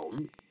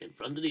down in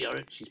front of the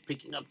Arik. She's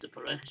picking up the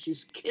parech.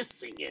 She's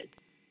kissing it.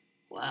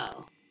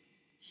 Wow.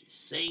 She's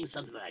saying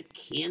something that I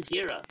can't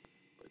hear her,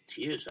 but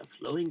tears are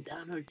flowing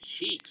down her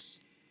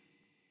cheeks.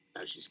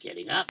 Now she's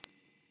getting up,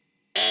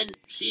 and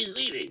she's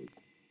leaving.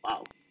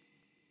 Wow.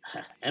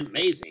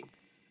 Amazing.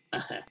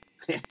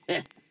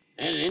 And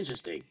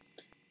interesting.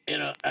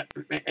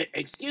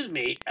 Excuse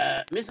me,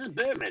 Mrs.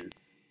 Berman,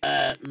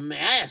 may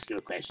I ask you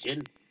a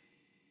question?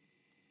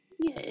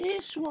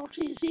 Yes, what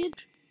is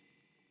it?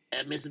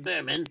 Mrs.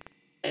 Berman,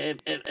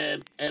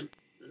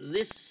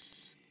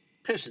 this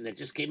person that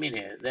just came in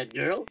here, that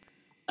girl,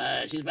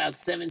 she's about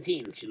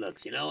 17, she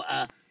looks,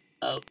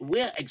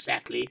 where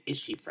exactly is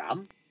she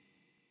from?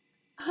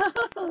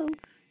 Oh,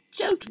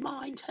 don't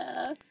mind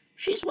her.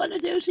 She's one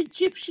of those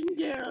Egyptian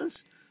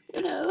girls.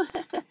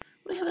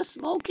 We have a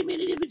small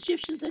community of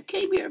Egyptians that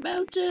came here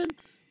about 2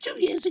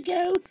 years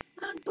ago.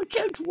 But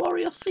don't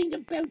worry a thing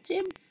about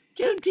them.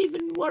 Don't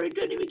even worry.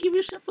 Don't even give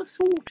yourself a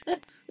thought.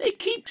 They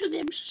keep to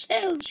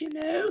themselves,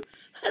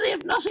 They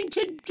have nothing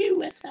to do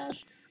with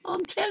us.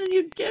 I'm telling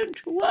you,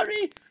 don't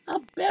worry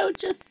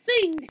about a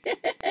thing.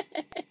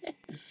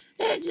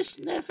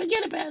 Just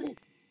forget about it.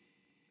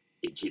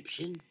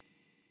 Egyptian?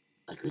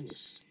 My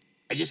goodness.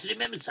 I just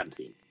remembered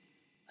something.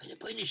 Wait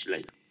a minute,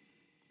 later.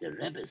 The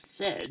Rebbe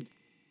said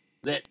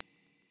that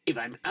if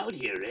I'm out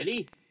here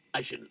already,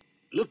 I should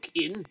look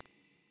in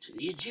to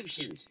the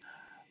Egyptians.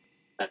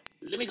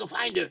 Let me go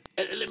find her.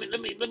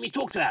 Let me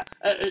talk to her.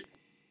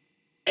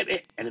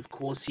 And of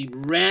course he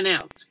ran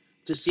out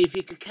to see if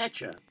he could catch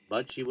her,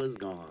 but she was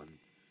gone.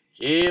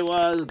 She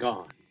was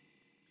gone.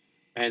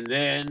 And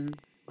then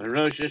when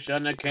Rosh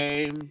Hashanah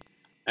came,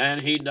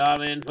 and he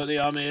davened for the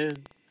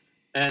Amid,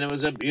 and it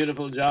was a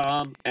beautiful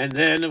job. And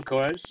then, of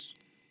course,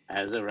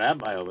 as a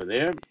rabbi over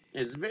there,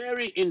 it's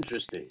very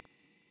interesting.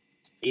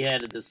 He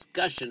had a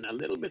discussion a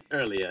little bit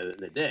earlier in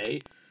the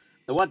day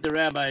of what the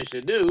rabbi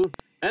should do,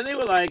 and they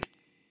were like,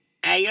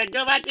 You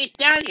do what we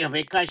tell you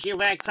because you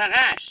work for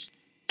us.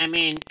 I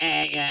mean,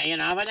 you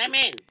know what I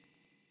mean?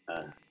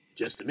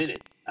 just a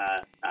minute.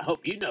 I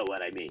hope you know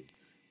what I mean.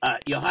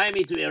 You hire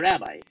me to be a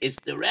rabbi. It's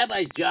the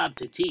rabbi's job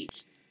to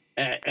teach.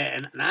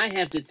 And I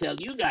have to tell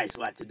you guys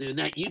what to do,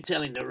 not you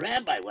telling the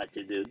rabbi what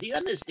to do. Do you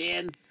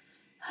understand?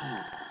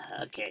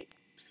 Okay.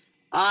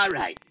 All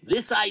right.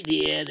 This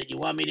idea that you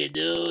want me to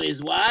do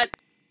is what?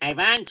 I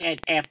want that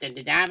after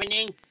the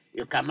davening,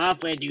 you come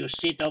off where you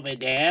sit over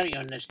there, you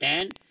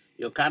understand?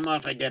 You come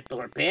off of the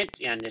pulpit,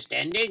 you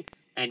understanding?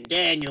 And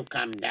then you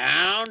come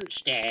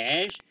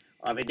downstairs,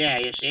 over there,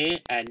 you see?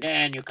 And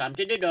then you come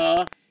to the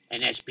door,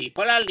 and as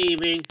people are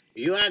leaving,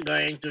 you are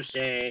going to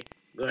say,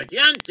 Good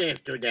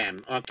Yontif to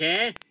them,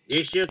 okay?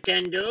 This you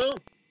can do?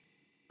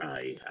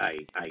 I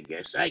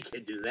guess I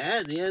can do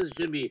that. Yes,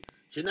 it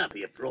should not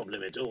be a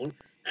problem at all.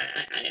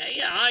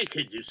 Yeah, I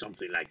could do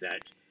something like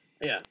that.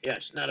 Yeah,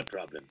 yes, not a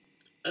problem.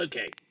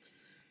 Okay.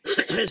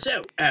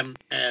 So,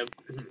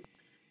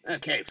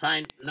 okay,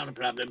 fine, not a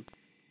problem.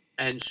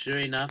 And sure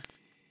enough,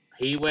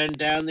 he went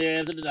down there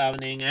after the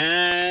davening,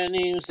 and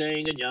he was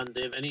saying a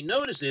yontiv, and he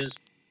notices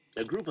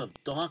a group of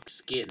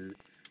dark-skinned,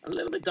 a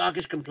little bit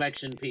darkish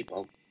complexioned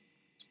people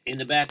in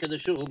the back of the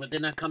shul, but they're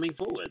not coming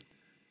forward.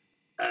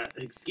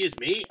 Excuse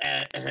me,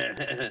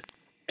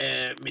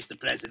 Mr.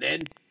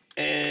 President,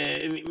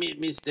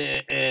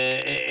 Mr.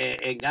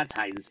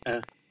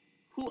 Gottheinz,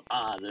 who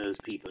are those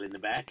people in the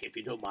back, if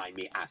you don't mind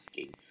me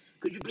asking?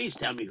 Could you please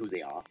tell me who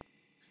they are?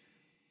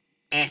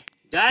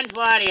 Don't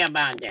worry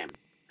about them,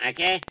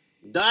 okay?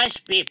 Those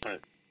people,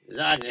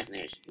 sag ich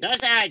nicht,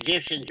 those are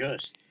Egyptian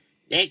Jews.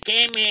 They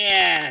came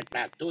here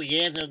about 2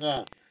 years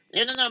ago.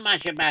 They don't know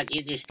much about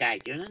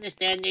Yiddishkeit, you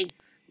understanding?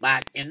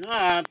 But, you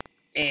know,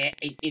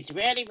 it's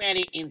very,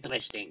 very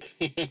interesting.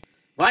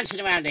 Once in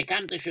a while they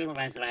come to shul,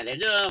 once in a while they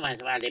do, once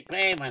in a while they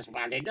pray, once in a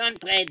while they don't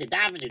pray, they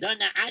daven, they don't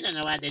know, I don't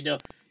know what they do.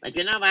 But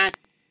you know what?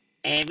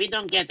 We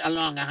don't get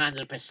along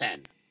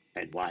 100%.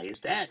 And why is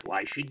that?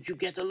 Why shouldn't you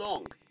get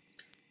along?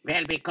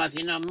 Well, because,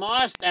 you know,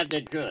 most of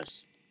the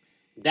Jews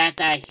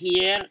that are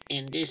here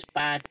in this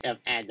part of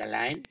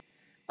Adelaide,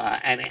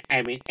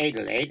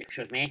 Adelaide,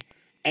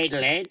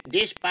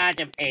 this part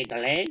of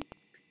Adelaide,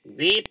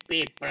 we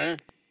people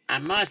are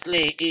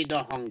mostly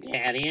either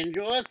Hungarian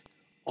Jews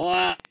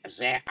or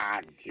they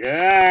are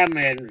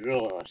German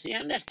Jews. You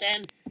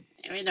understand?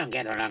 We don't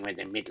get along with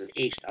the Middle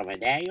East over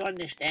there, you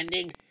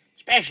understanding?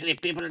 Especially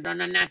people who don't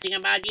know nothing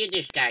about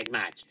Yiddishkeit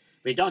much.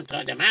 We don't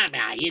throw them out.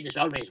 Our Yid is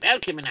always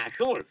welcome in our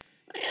shul.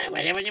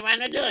 Whatever they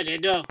want to do, they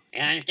do.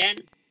 You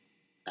understand?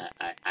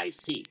 I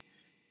see.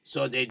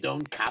 So they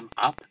don't come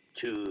up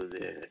to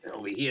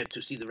over here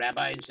to see the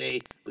rabbi and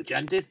say,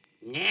 Bujantif?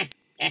 Nah,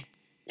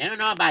 they don't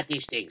know about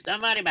these things.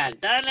 Don't worry about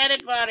it. Don't let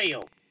it worry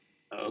you.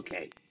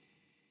 Okay.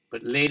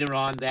 But later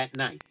on that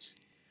night,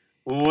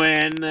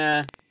 when...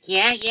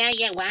 Yeah.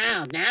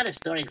 Wow, now the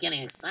story's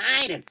getting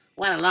excited.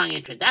 What a long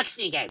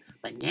introduction you gave.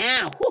 But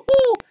now,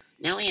 whoo-hoo!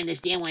 Now I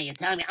understand why you're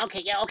telling me.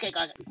 Okay,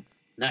 go.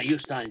 Now you're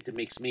starting to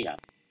mix me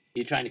up.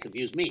 You're trying to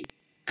confuse me.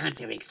 I'm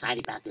very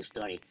excited about this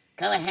story.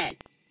 Go ahead.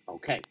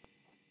 Okay.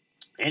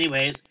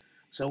 Anyways,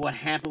 so what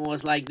happened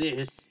was like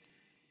this.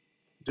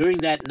 During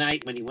that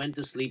night when he went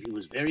to sleep, he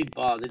was very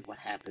bothered what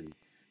happened.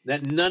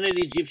 That none of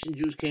the Egyptian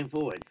Jews came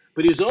forward.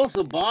 But he was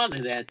also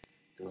bothered that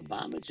the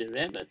Lubavitcher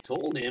Rebbe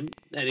told him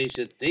that he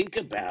should think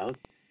about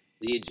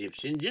the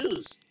Egyptian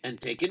Jews and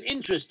take an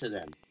interest to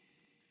them.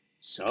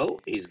 So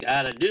he's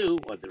got to do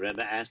what the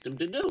Rebbe asked him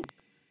to do.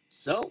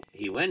 So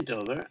he went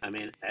over,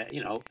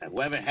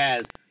 whoever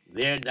has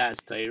their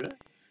Das Torah,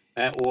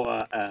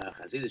 or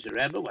Hasidic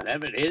Rebbe,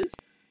 whatever it is,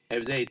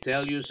 if they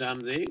tell you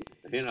something,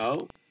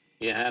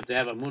 you have to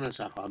have a Munah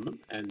Sachamim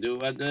and do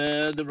what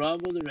the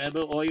Rav or the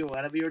Rebbe or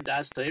whatever your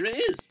Das Torah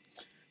is.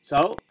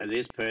 So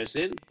this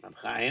person, Rab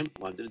Chaim,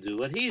 wanted to do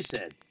what he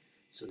said.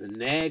 So the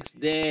next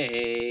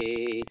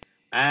day,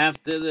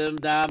 after the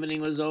davening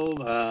was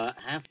over,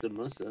 after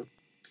Musaf,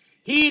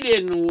 he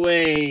didn't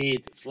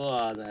wait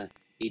for the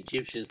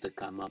Egyptians to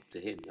come up to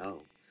him,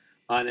 no.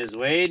 On his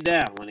way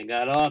down, when he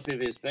got off of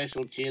his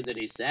special chair that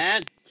he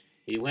sat,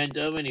 he went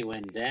over and he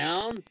went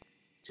down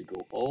to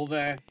go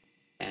over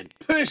and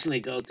personally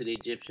go to the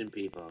Egyptian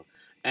people.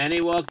 And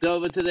he walked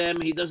over to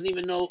them. He doesn't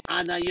even know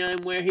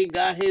Anayim where he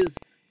got his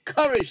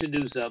courage to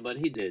do so, but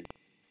he did.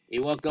 He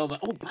walked over.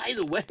 Oh, by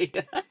the way,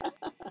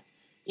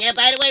 Yeah,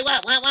 by the way,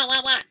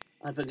 what?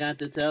 I forgot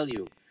to tell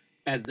you.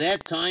 At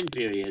that time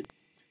period,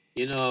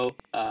 even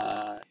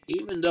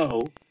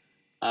though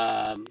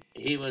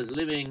he was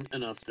living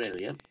in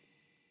Australia,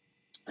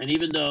 and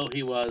even though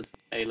he was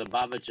a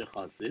Lubavitcher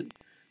Chassid,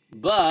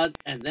 but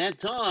at that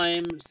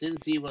time,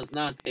 since he was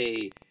not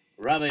a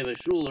Rabbi of a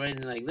shul or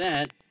anything like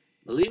that,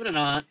 believe it or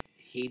not,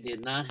 he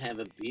did not have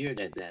a beard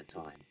at that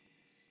time.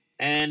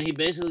 And he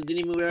basically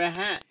didn't even wear a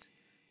hat.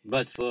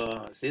 But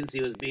since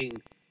he was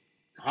being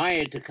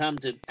hired to come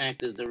to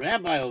act as the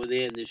rabbi over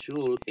there in the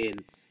shul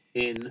in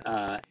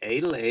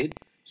Adelaide,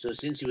 so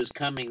since he was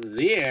coming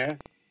there,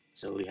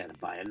 so he had to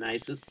buy a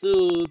nicer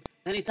suit,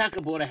 and he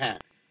bought a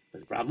hat. But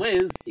the problem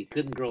is, he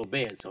couldn't grow a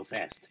beard so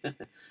fast.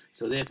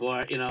 So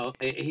therefore,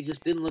 he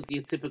just didn't look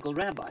the typical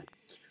rabbi.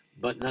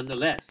 But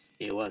nonetheless,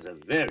 he was a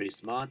very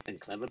smart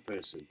and clever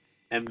person,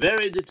 and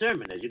very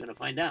determined, as you're going to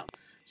find out.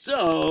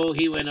 So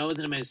he went over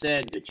to them and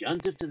said, "Get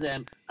yantiv to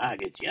them.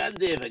 Get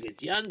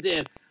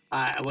yantiv.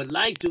 I would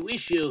like to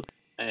wish you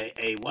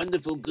a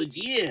wonderful good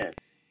year.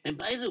 And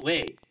by the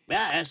way, may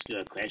I ask you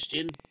a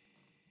question?"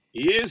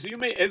 "Yes, you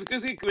may ask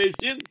us a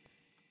question."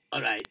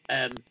 "All right.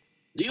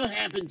 Do you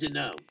happen to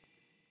know,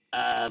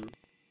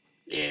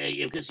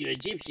 because you're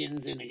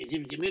Egyptians in the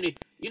Egyptian community,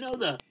 you know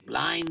the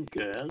blind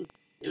girl?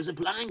 There was a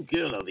blind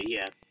girl over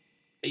here.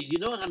 You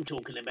know what I'm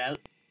talking about?"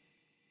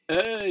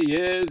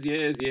 Yes.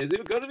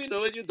 Of course we know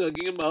what you're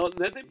talking about.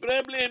 That's a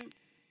problem.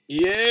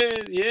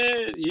 Yes.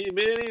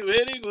 Very,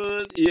 very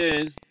good.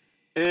 Yes.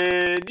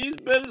 And this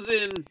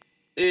person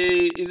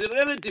is a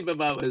relative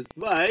of ours.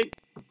 Why?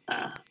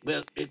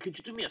 Well, could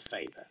you do me a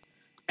favor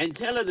and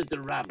tell her that the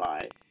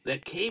rabbi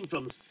that came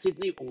from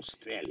Sydney,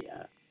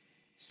 Australia,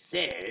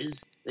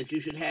 says that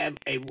you should have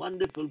a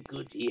wonderful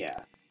good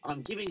year.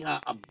 I'm giving her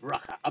a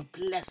bracha, a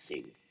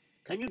blessing.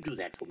 Can you do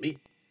that for me?"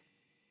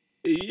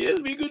 "Yes,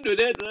 we can do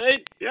that,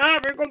 right?" "Yeah,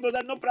 we can do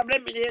that, no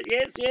problem.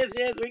 Yes,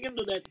 we can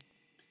do that."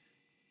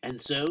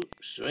 And so,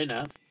 sure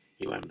enough,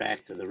 he went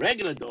back to the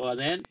regular door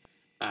then.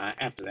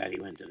 After that, he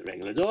went to the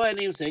regular door, and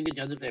he was saying good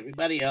to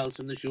everybody else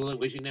from the shul and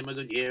wishing them a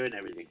good year and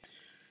everything.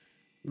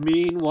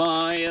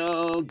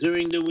 Meanwhile,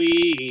 during the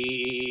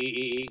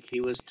week,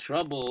 he was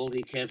troubled.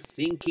 He kept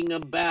thinking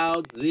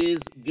about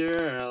this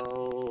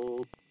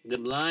girl, the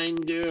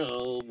blind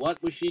girl.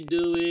 What was she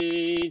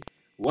doing?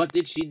 What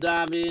did she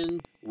daven?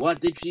 What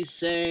did she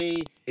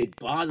say? It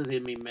bothered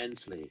him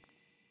immensely.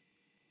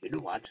 You know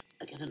what?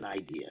 I got an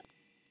idea.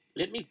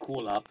 Let me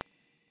call up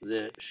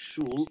the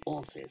shul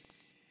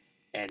office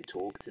and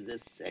talk to the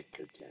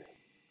secretary.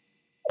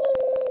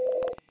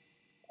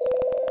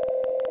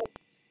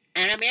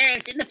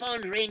 Ramirez, didn't the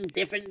phones ring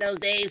different those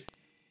days?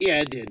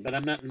 Yeah, it did, but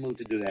I'm not in the mood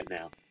to do that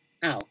now.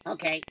 Oh,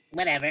 okay,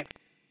 whatever.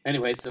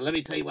 Anyway, so let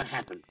me tell you what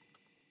happened.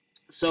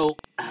 So,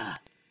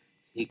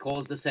 he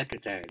calls the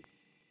secretary.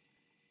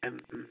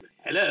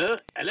 Hello.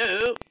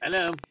 Hello.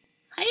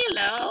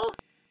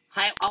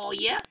 How are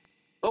you?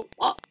 Oh,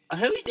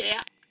 who's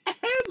there?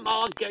 Oh,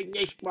 my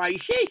goodness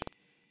gracious.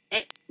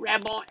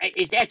 Rabbi,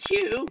 is that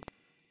you?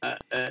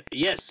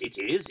 Yes, it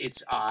is.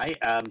 It's I.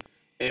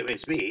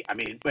 It's me. I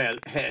mean, well,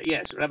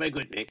 yes, Rabbi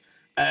Goodnick.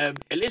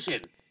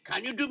 Listen,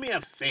 can you do me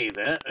a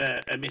favor,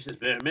 Mrs.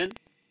 Berman?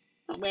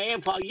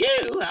 Well, for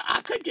you,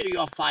 I could do you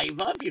a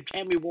favor if you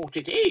tell me what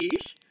it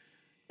is.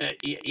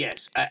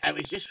 Yes, I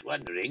was just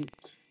wondering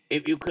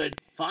if you could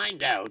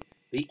find out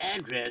the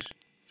address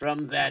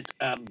from that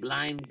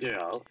blind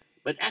girl.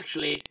 But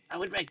actually, I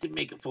would like to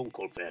make a phone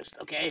call first,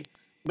 okay?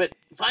 But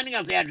finding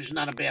out the address is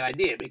not a bad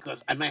idea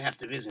because I might have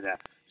to visit her.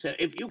 So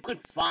if you could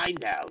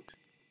find out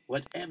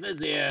whatever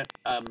their,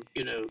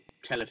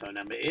 telephone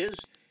number is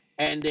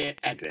and their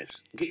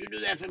address. Can you do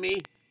that for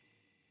me?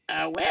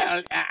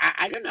 Well,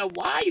 I don't know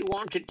why you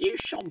want to do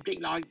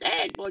something like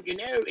that, but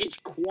it's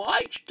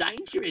quite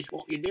dangerous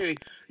what you're doing.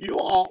 You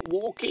are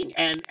walking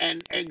and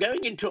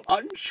going into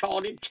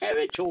uncharted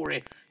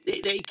territory.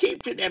 They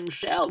keep to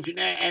themselves,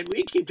 and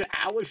we keep to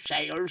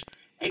ourselves.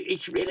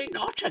 It's really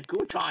not a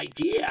good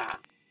idea.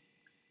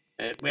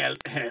 Well,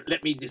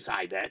 let me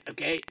decide that,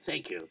 okay?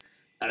 Thank you.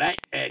 All right,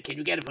 can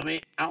you get it for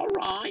me? All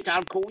right,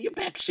 I'll call you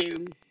back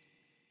soon.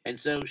 And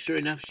so, sure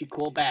enough, she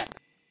called back.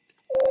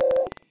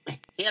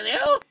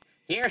 Hello?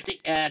 Here's the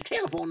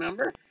telephone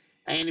number,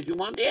 and if you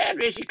want the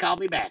address, you call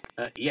me back.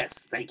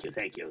 Yes, thank you.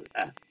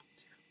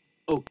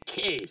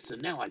 Okay, so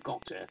now I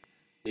got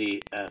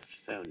the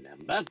phone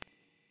number.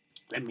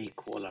 Let me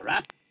call her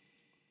up.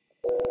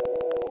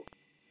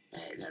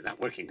 Not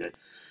working good.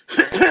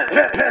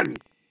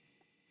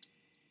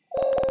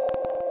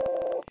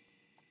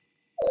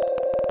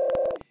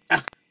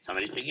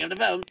 Somebody's picking up the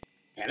phone.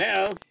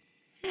 Hello?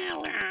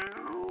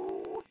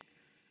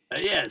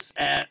 Yes,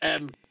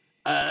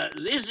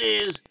 this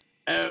is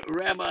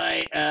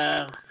Rabbi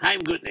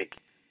Chaim Gutnick.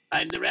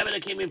 I'm the rabbi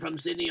that came in from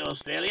Sydney,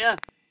 Australia.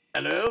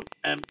 Hello?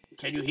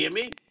 Can you hear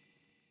me?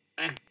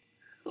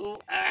 Who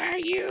are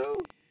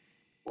you?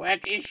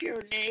 What is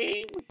your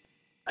name?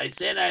 I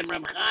said I'm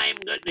Rabbi Chaim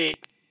Gutnick.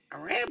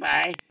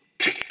 Rabbi.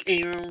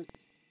 She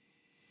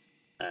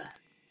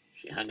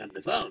hung up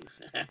the phone.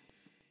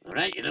 All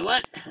right, you know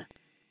what?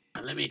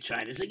 Let me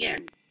try this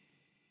again.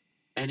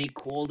 And he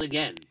called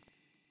again.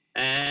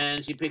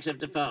 And she picks up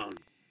the phone.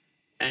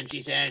 And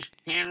she says,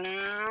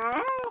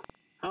 hello?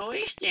 Who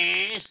is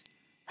this?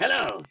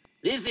 Hello,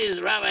 this is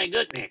Rabbi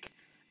Gutnick.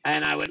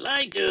 And I would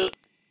like to...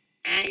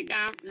 I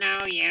don't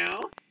know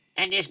you.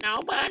 And there's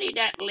nobody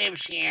that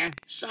lives here.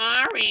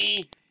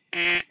 Sorry.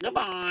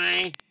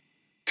 Goodbye.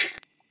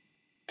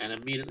 And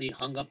immediately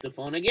hung up the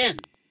phone again.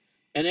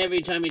 And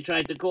every time he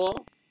tried to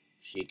call,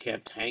 she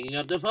kept hanging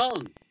up the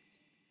phone.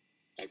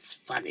 It's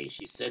funny.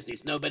 She says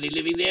there's nobody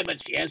living there,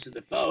 but she answered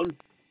the phone.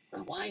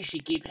 And why does she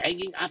keep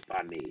hanging up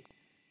on me?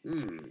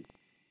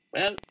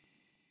 Well,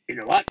 you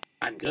know what?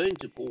 I'm going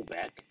to call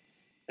back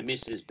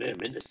Mrs.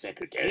 Berman, the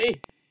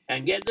secretary,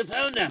 and get the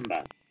phone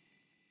number.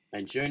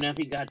 And sure enough,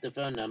 he got the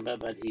phone number,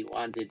 but he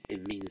wanted,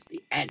 it means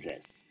the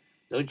address.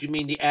 Don't you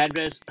mean the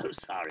address? Oh,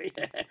 sorry.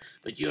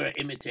 But you're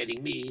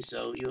imitating me,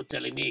 so you're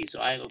telling me, so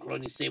I will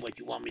only say what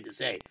you want me to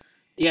say.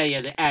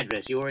 Yeah, the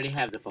address. You already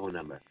have the phone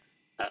number.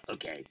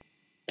 Okay.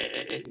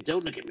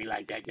 Don't look at me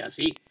like that,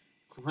 Gussie.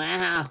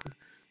 Wow.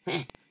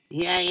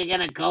 Yeah, you're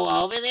gonna go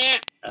over there?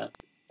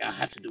 I'll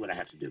have to do what I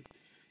have to do.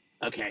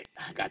 Okay,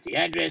 I got the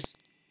address,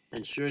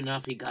 and sure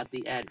enough, he got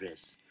the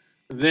address.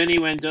 Then he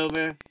went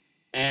over,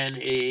 and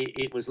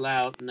it was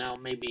loud. Now,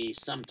 maybe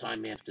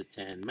sometime after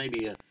 10,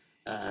 maybe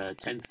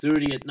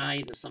 10:30 at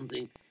night or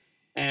something,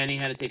 and he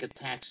had to take a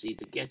taxi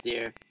to get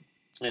there,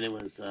 and it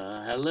was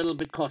a little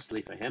bit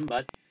costly for him,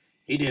 but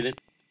he did it,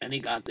 and he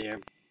got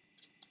there,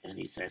 and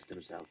he says to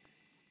himself,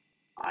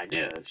 I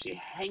know if she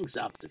hangs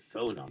up the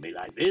phone on me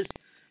like this,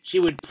 she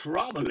would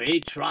probably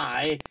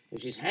try,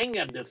 if she's hanging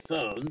up the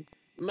phone,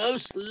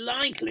 most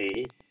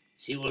likely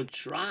she will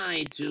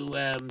try to,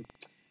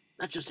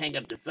 not just hang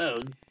up the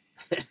phone,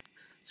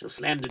 she'll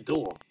slam the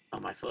door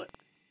on my foot.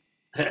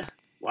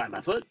 Why my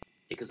foot?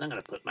 Because I'm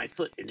going to put my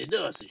foot in the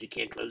door so she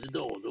can't close the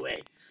door all the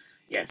way.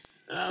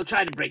 Yes, I'll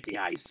try to break the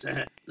ice.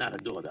 Not a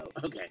door, though.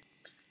 Okay.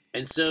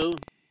 And so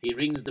he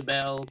rings the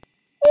bell.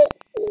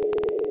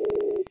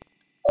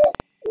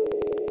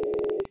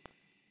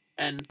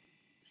 And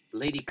the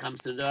lady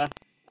comes to the door.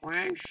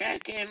 1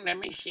 second, let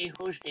me see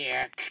who's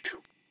there.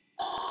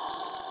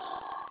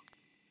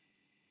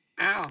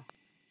 Oh,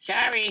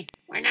 sorry,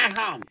 we're not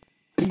home.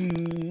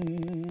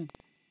 The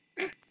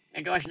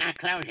door's not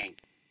closing.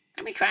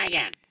 Let me try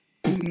again.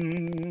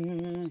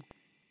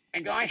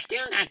 The door's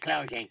still not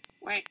closing.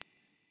 Wait.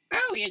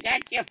 Oh, you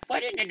got your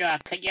foot in the door.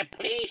 Could you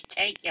please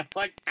take your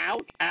foot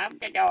out of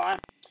the door?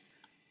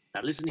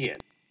 Now listen here.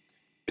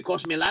 It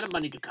cost me a lot of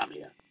money to come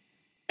here.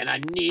 And I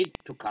need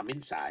to come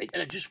inside.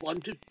 And I just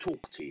want to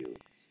talk to you.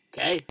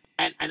 Okay?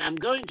 And I'm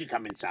going to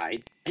come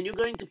inside. And you're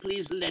going to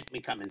please let me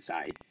come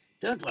inside.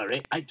 Don't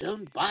worry. I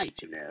don't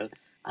bite, you know.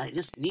 I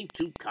just need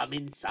to come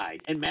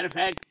inside. And matter of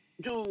fact,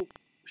 to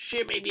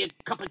share maybe a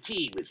cup of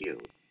tea with you.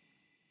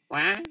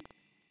 What?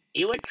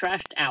 You would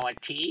trust our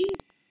tea?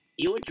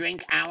 You would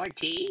drink our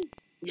tea?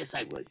 Yes,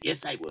 I would.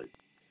 Yes, I would.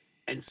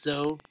 And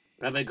so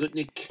Rabbi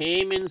Gutnick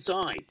came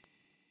inside,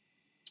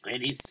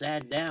 and he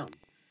sat down,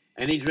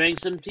 and he drank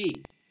some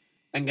tea,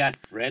 and got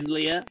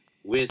friendlier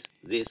with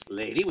this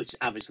lady, which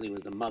obviously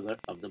was the mother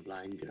of the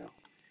blind girl.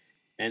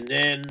 And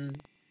then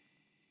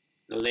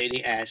the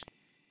lady asked,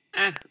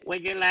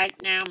 would you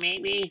like now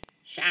maybe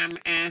some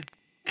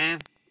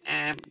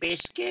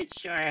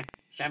biscuits or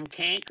some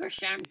cake or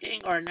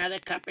something, or another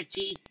cup of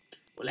tea?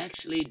 Well,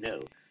 actually,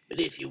 no. But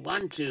if you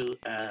want to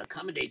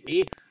accommodate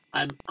me,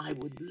 I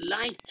would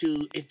like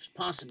to, if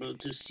possible,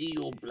 to see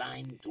your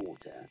blind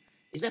daughter.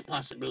 Is that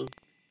possible?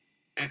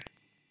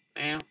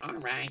 Well, all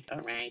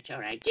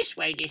right. This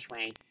way.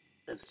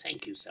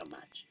 Thank you so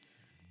much.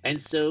 And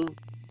so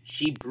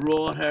she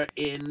brought her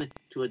in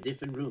to a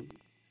different room.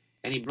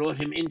 And he brought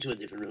him into a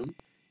different room.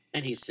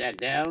 And he sat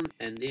down,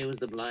 and there was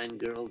the blind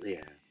girl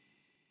there.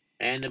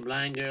 And the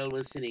blind girl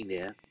was sitting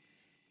there.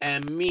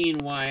 And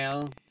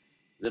meanwhile,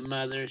 the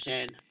mother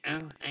said,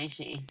 oh, I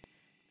see.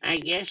 I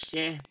guess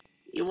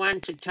you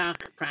want to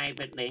talk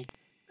privately.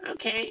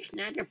 Okay,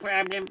 not a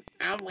problem.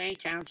 I'll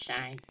wait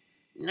outside.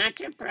 Not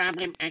a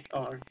problem at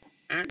all.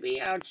 I'll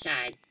be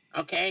outside,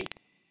 okay?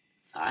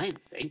 Fine,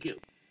 thank you.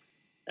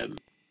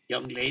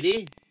 Young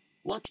lady,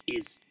 what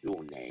is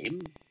your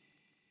name?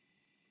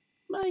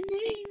 My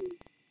name?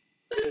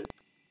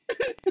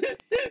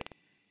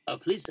 Oh,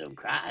 please don't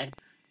cry.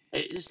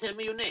 Just tell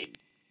me your name.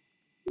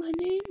 My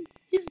name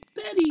is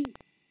Betty.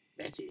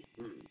 Betty?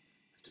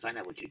 Have to find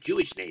out what your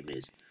Jewish name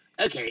is.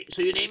 Okay,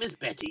 so your name is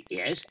Betty,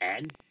 yes,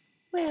 and?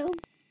 Well,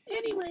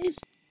 anyways,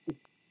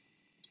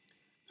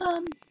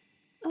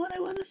 what I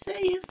want to say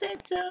is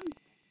that,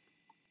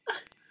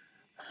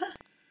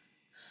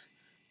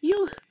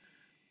 you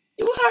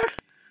are...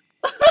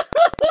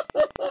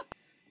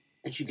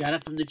 And she got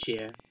up from the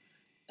chair,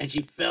 and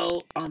she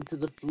fell onto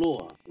the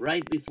floor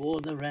right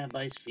before the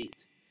rabbi's feet,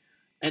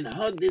 and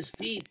hugged his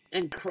feet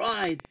and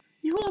cried,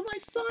 you are my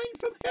sign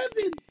from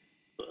heaven.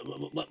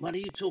 What are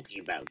you talking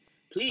about?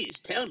 Please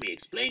tell me,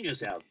 explain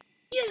yourself.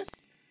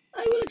 Yes,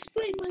 I will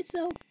explain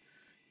myself.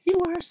 You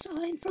are a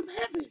sign from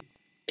heaven.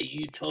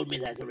 You told me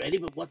that already,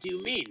 but what do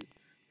you mean?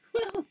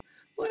 Well,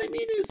 what I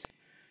mean is,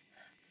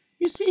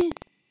 you see,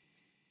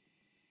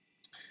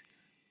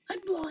 I'm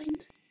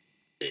blind.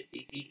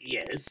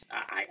 Yes,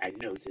 I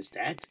noticed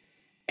that.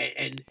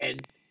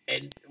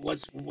 And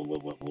what's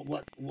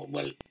what?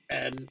 Well,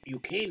 you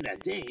came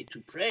that day to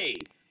pray.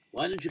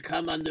 Why don't you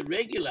come on the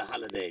regular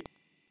holiday?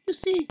 You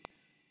see,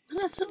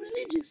 we're not so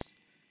religious.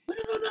 We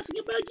don't know nothing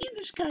about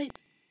Yiddishkeit.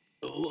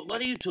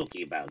 What are you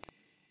talking about?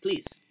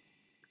 Please,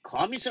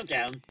 calm yourself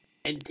down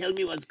and tell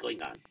me what's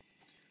going on.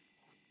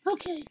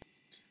 Okay.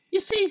 You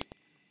see,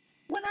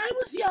 when I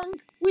was young,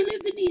 we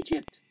lived in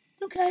Egypt,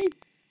 okay?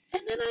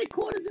 And then I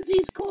caught a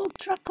disease called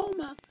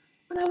trachoma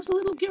when I was a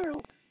little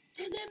girl.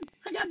 And then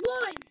I got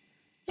blind.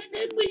 And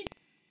then we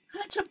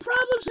had some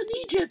problems in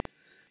Egypt.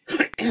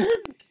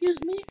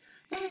 Excuse me.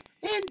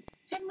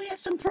 And we had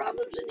some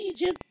problems in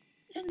Egypt.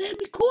 And then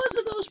because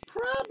of those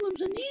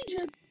problems in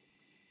Egypt,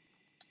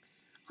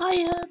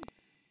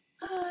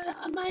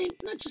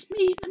 not just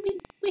me, I mean,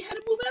 we had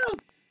to move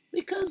out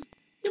because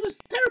it was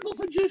terrible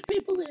for Jewish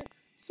people there.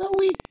 So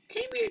we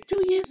came here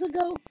 2 years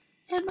ago,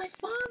 and my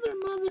father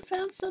and mother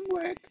found some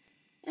work,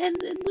 and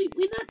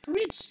we're not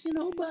rich,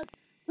 but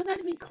we're not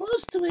even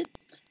close to it,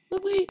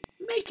 but we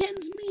make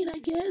ends meet, I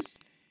guess,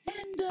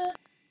 and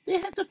they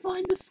had to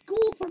find a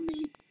school for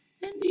me,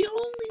 and the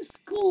only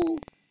school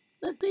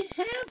that they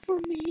have for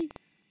me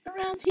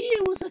around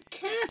here was a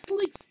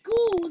Catholic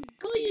school, a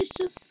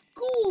Goyish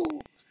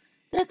school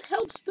that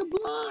helps the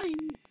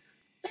blind,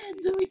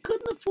 and we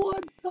couldn't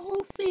afford the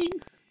whole thing,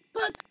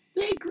 but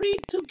they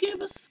agreed to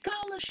give a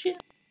scholarship.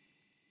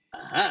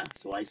 Aha,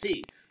 so I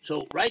see.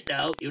 So right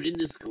now you're in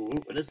the school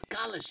with a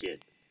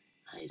scholarship.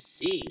 I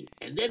see.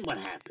 And then what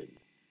happened?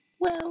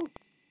 Well,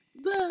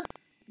 the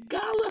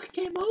Galach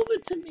came over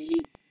to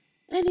me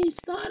and he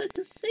started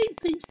to say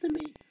things to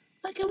me.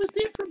 Like I was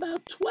there for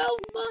about 12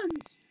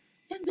 months.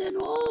 And then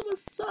all of a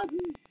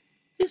sudden,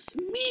 this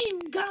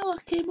mean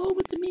Galach came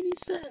over to me and he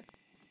said,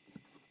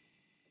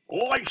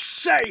 I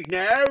say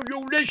now,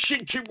 you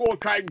listen to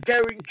what I'm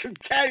going to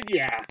tell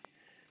you.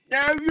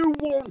 Now you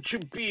want to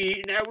be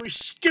in our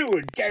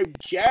school, don't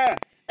you?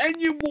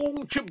 And you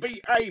want to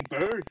be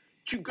able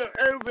to go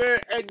over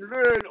and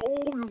learn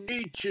all you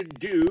need to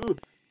do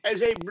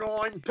as a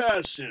blind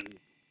person.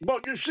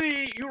 But you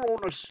see, you're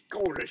on a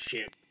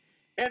scholarship.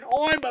 And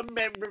I'm a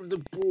member of the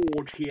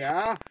board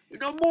here.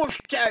 And I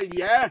must tell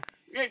you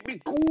that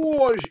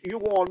because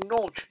you are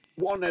not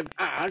one of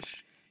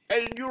us,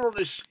 and you're on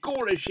a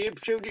scholarship,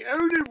 so the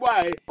only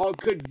way I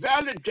could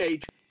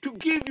validate to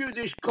give you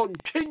this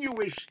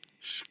continuous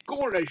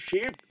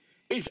scholarship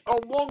is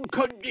on one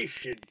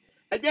condition.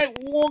 And that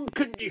one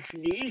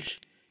condition is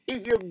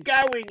if you're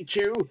going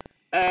to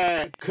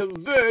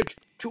convert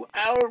to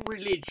our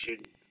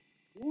religion.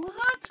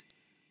 What?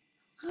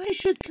 I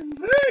should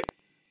convert?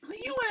 Are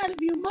you out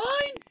of your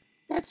mind?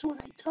 That's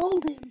what I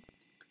told him.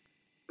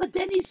 But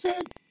then he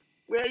said,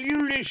 well,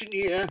 you listen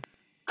here.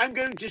 I'm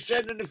going to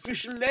send an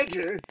official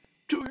letter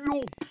to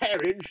your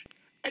parents,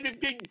 and if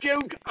they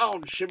don't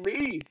answer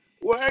me,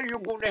 well, you're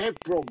going to have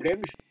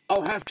problems.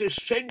 I'll have to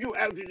send you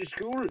out of the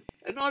school,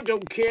 and I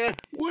don't care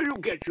where you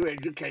get your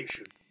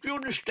education. Do you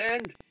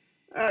understand?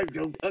 I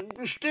don't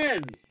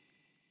understand.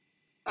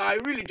 I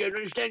really don't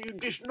understand.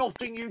 There's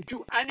nothing you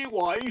do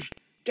anyways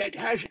that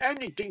has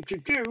anything to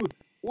do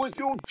with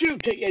your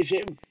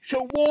Judaism.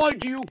 So why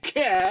do you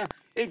care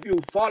if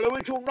you follow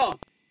it or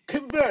not?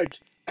 Convert,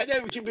 and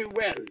everything will be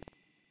well.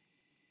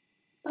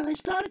 But I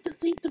started to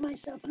think to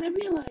myself, and I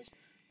realized,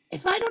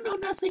 if I don't know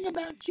nothing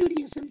about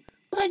Judaism,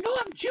 but I know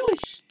I'm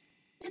Jewish,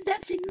 and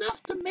that's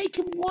enough to make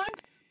him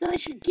want that I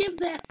should give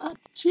that up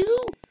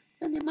too,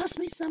 then there must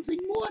be something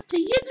more to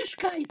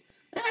Yiddishkeit,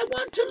 and I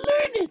want to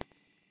learn it.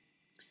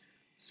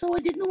 So I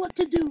didn't know what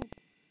to do.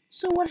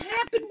 So what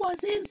happened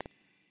is,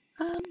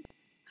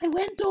 I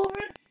went over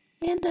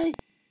and I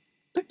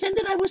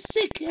pretended I was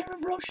sick,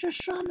 Erev Rosh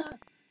Hashanah.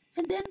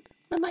 And then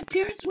when my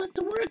parents went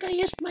to work, I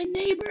asked my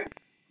neighbor,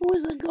 who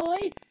was a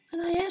guy,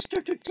 and I asked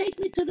her to take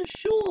me to the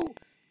shul.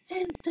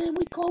 And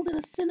we called it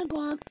a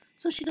synagogue,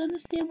 so she'd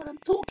understand what I'm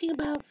talking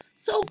about.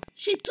 So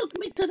she took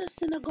me to the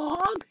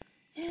synagogue,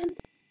 and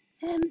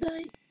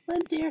I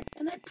went there,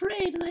 and I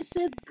prayed, and I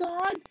said,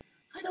 God,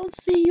 I don't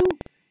see you.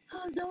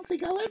 I don't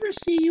think I'll ever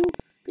see you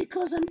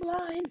because I'm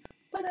blind,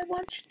 but I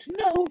want you to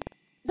know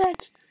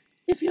that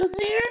if you're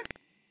there,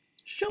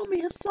 show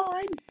me a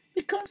sign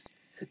because,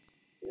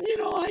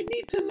 I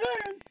need to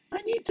learn.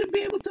 I need to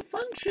be able to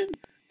function,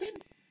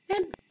 and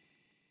I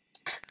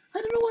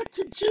don't know what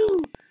to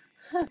do.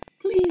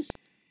 Please,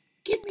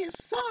 give me a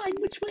sign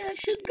which way I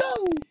should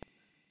go.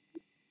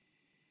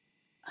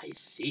 I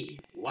see.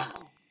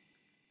 Wow.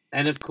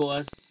 And of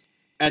course,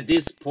 at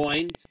this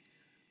point,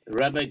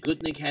 Rabbi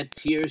Gutnick had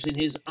tears in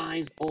his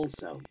eyes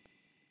also.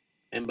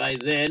 And by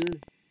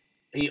then,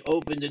 he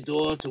opened the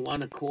door to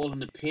want to call in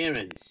the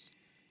parents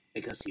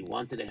because he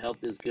wanted to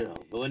help this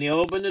girl. But when he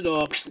opened the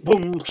door,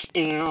 boom,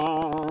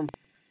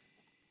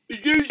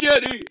 very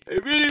sorry.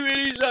 I'm very,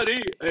 very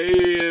sorry.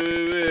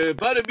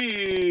 Pardon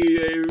me.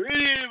 I'm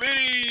very,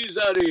 very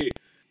sorry.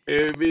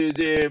 When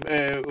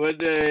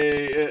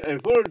I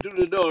fall to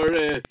the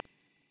door,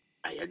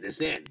 I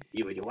understand.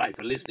 You and your wife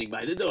are listening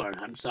by the door.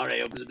 I'm sorry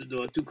I opened the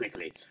door too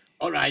quickly.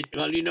 All right,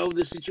 well, you know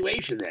the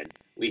situation then.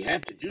 We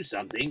have to do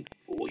something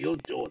for your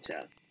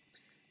daughter.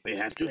 We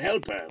have to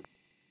help her.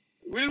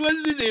 Well,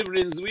 what's the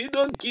difference? We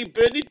don't keep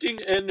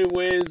anything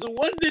anyway. So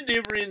what's the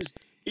difference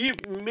if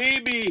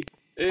maybe,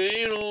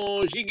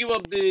 she give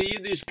up the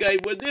Yiddish guy,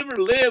 whatever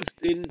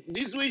left, and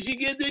this way she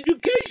get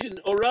education.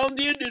 Around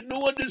here, there's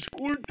no other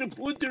school to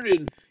put her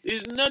in.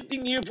 There's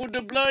nothing here for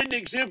the blind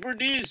except for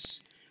this.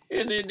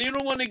 And they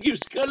don't want to give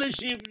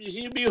scholarship.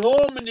 She'll be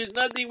home, and there's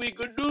nothing we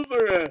could do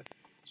for her.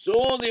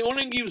 So they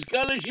only give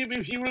scholarship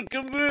if she will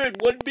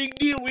convert. What big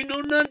deal? We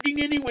know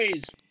nothing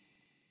anyways.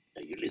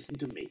 Now you listen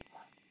to me.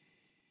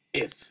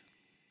 If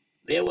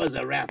there was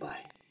a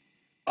rabbi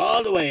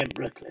all the way in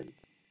Brooklyn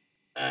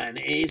on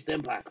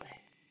Eastern Parkway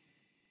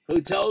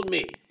who told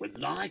me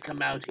when I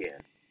come out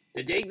here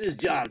to take this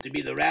job to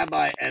be the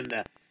rabbi and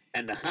the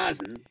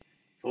chazan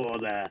for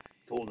the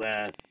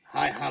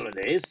high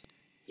holidays,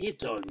 he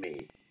told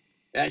me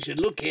that I should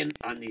look in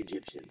on the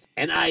Egyptians,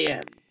 and I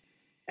am,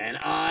 and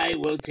I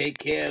will take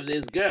care of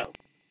this girl,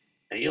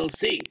 and you'll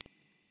see.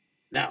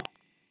 Now,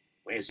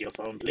 where's your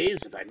phone,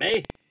 please, if I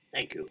may?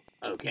 Thank you.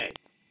 Okay.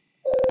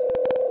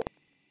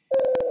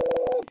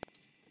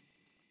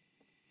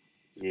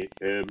 Hello.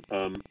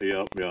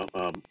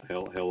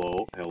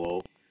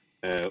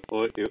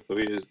 Who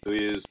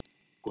is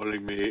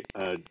calling me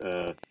at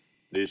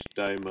this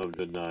time of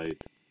the night?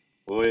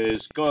 Who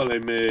is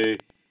calling me?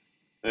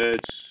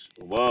 It's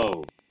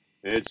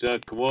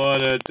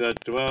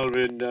 1:15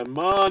 in the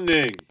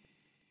morning.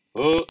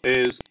 Who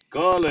is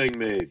calling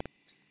me?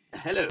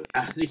 Hello,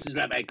 this is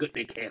Rabbi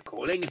Gutnick here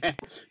calling.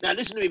 Now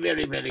listen to me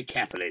very, very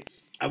carefully.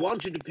 I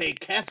want you to pay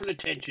careful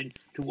attention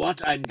to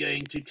what I'm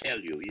going to tell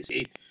you, you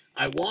see.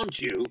 I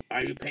want you,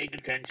 are you paying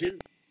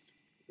attention?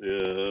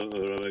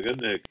 Rabbi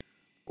Gutnick,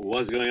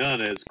 what's going on?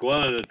 It's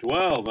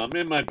 11:15. I'm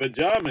in my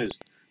pajamas.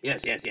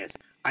 Yes.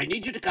 I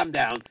need you to come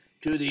down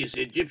to this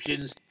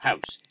Egyptian's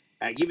house.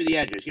 Give me the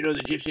address. You know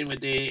the Egyptian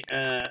with the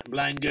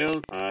blind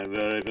girl? I'm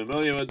very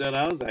familiar with that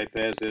house. I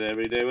pass it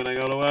every day when I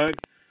go to work.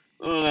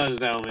 Oh, just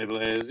tell me,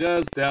 please.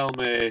 Just tell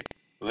me,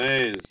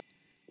 please.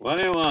 What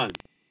do you want?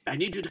 I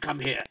need you to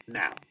come here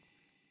now.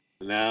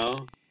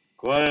 Now?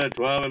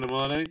 11:15 in the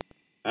morning?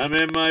 I'm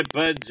in my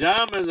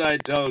pajamas, I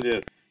told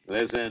you.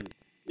 Listen,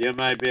 you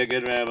might be a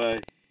good rabbi.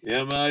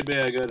 You might be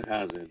a good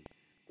chazan.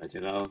 But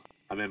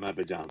I'm in my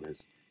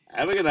pajamas.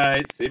 Have a good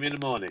night. See me in the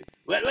morning.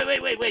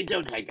 Wait.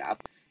 Don't hang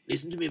up.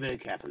 Listen to me very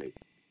carefully.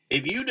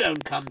 If you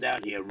don't come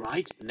down here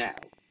right now,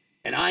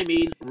 and I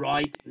mean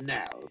right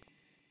now,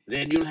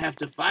 then you'll have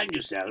to find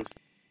yourself,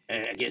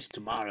 I guess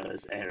tomorrow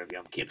is Erev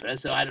Yom Kippur,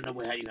 so I don't know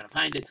how you're going to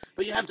find it,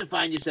 but you have to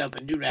find yourself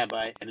a new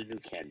rabbi and a new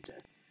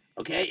cantor.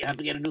 Okay? You have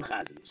to get a new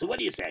chazan. So what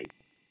do you say?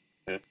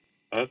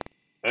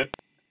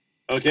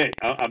 Okay,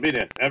 I'll be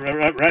there.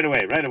 Right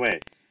away.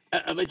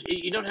 But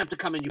you don't have to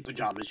come in your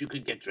pajamas. You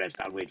could get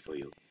dressed. I'll wait for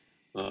you.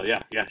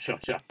 Yeah, sure.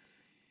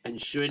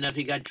 And sure enough,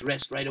 he got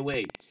dressed right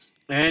away.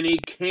 And he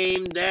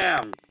came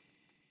down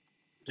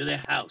to the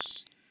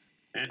house.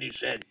 And he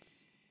said,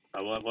 why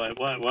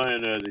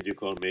on earth did you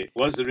call me?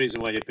 What's the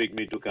reason why you picked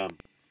me to come?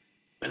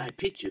 Well, I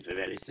picked you for a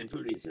very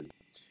simple reason.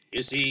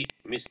 You see,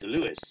 Mr.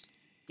 Lewis,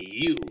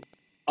 you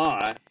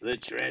are the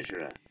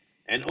treasurer.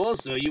 And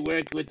also, you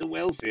work with the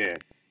welfare.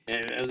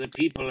 The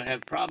people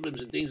have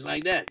problems and things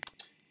like that.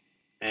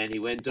 And he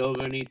went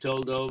over and he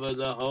told over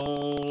the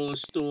whole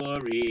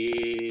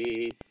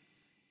story.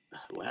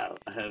 Well,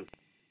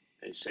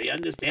 so you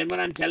understand what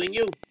I'm telling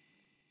you?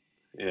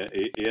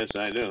 Yes,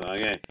 I do.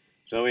 Okay.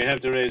 So we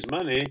have to raise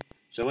money.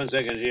 So 1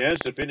 second, she has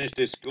to finish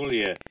this school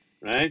year,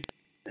 right?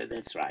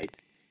 That's right.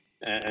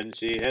 And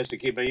she has to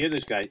keep a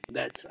Yiddish guy.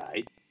 That's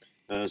right.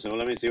 So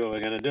let me see what we're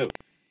going to do.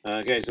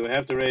 Okay, so we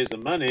have to raise the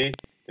money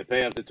to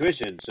pay off the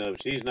tuition. So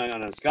if she's not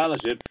on a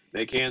scholarship,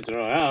 they can't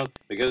throw her out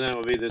because that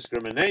would be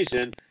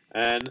discrimination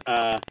and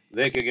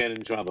they could get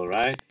in trouble,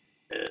 right?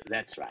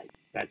 That's right.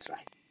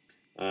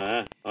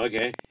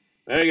 Okay.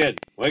 Very good.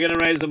 We're going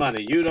to raise the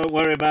money. You don't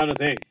worry about a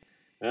thing.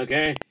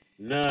 Okay?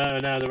 No,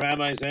 the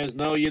rabbi says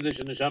no Yiddish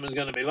and neshama is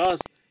going to be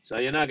lost, so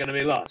you're not going to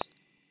be lost.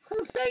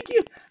 Oh, thank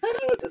you. I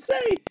don't know what to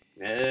say.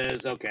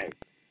 Yes, okay.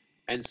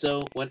 And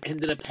so what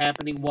ended up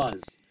happening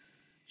was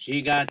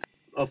she got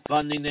a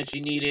funding that she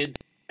needed,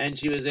 and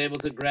she was able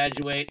to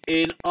graduate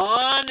in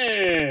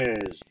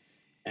honors.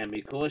 And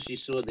because she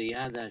saw the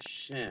Yad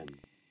Hashem,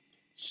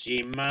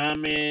 she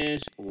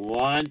mamish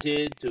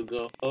wanted to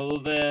go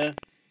over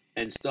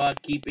and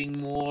start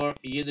keeping more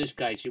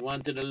Yiddishkeit. She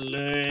wanted to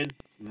learn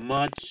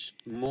much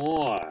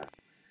more.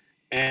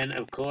 And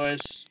of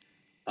course,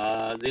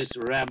 this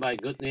Rabbi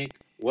Gutnick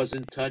was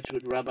in touch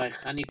with Rabbi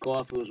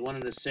Chanikov, who was one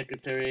of the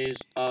secretaries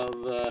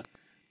of the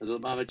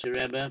Lubavitcher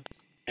Rebbe.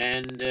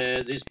 And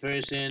this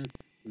person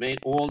made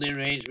all the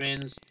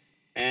arrangements,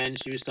 and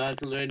she started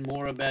to learn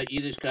more about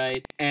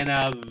Yiddishkeit. And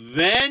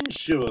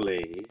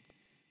eventually,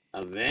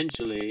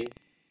 eventually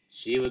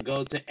she would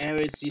go to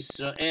Eretz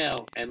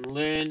Yisrael and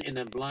learn in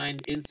a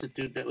blind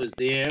institute that was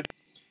there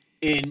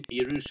in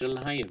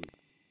Yerushalayim.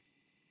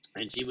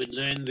 And she would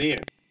learn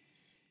there.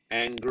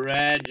 And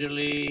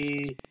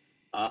gradually,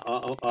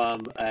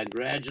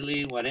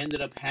 what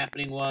ended up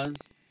happening was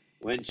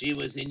when she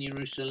was in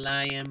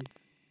Yerushalayim,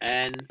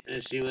 and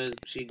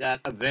she got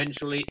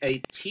eventually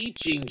a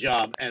teaching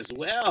job as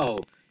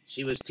well.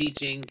 She was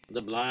teaching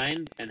the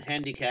blind and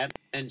handicapped,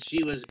 and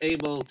she was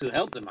able to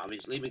help them,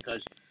 obviously,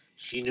 because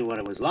she knew what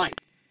it was like.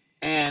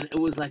 And it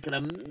was like an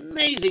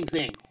amazing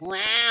thing.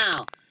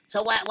 Wow.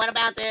 So what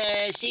about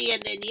she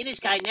and the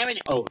Yiddishkeit and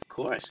everything? Oh, of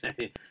course.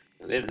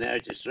 Live in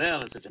Eretz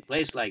Yisrael in such a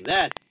place like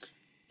that.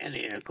 And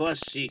of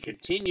course, she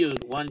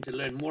continued wanting to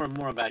learn more and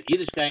more about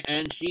Yiddishkeit,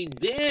 and she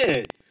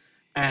did.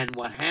 And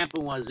what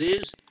happened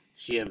is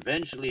she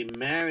eventually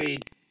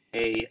married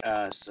a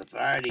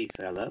Sephardi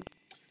fella.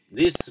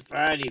 This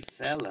Sephardi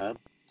fella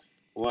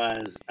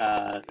was,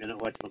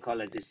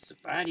 this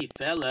Sephardi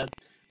fella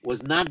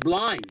was not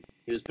blind.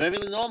 He was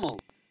perfectly normal,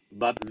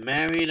 but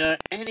married her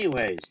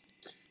anyways.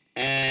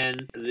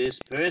 And this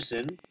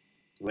person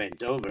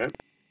went over.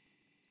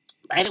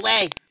 By the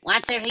way,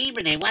 what's her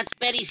Hebrew name? What's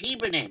Betty's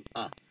Hebrew name?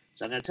 So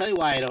I'm going to tell you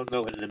why I don't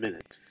know it in a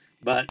minute.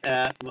 But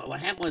what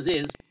happened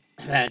is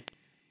that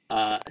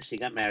she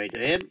got married to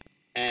him,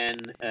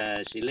 and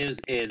she lives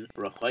in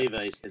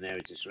Rehovot in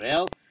Eretz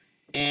Yisrael,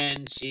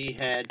 and she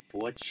had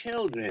 4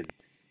 children,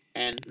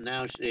 and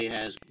now she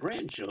has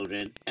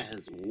grandchildren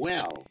as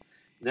well.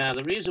 Now,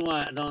 the reason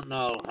why I don't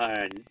know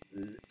her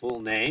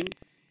full name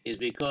is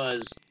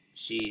because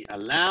she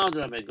allowed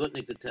Rabbi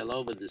Gutnick to tell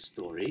over the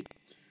story,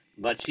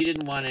 but she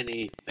didn't want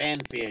any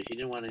fanfare. She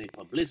didn't want any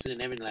publicity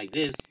and everything like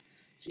this.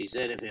 She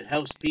said if it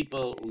helps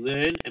people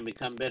learn and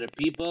become better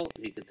people,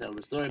 he could tell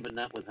the story, but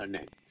not with her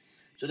name.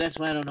 So that's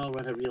why I don't know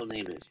what her real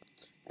name is,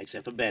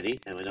 except for Betty,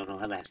 and we don't know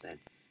her last name.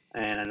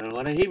 And I don't know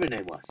what her Hebrew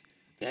name was.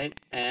 Okay?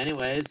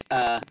 Anyways,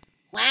 wow,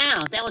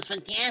 that was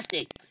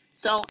fantastic.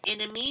 So in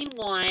the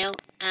meanwhile,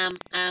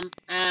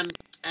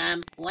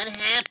 what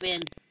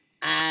happened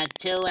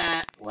to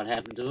what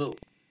happened to who?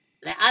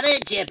 the other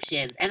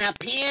Egyptians and her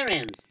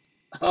parents?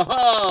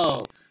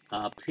 Oh,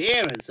 her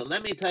parents. So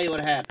let me tell you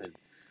what happened.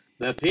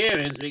 The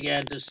parents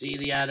began to see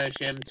the Yad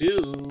Hashem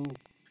too.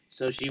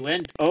 So she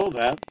went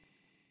over,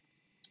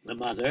 the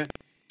mother,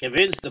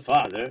 convinced the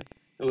father,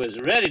 who was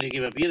ready to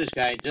give up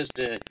Yiddishkeit just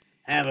to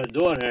have her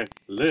daughter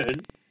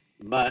learn,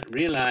 but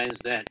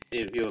realized that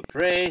if you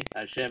pray,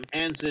 Hashem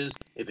answers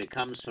if it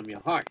comes from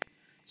your heart.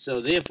 So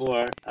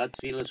therefore, her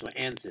tefillahs were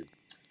answered.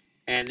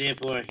 And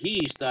therefore,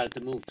 he started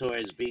to move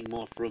towards being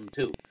more frum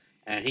too.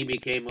 And he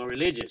became more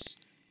religious.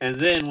 And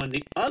then when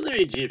the other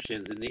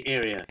Egyptians in the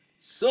area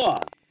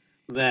saw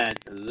that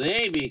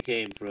they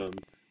became frum,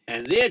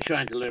 and they're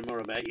trying to learn more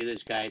about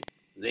Yiddishkeit,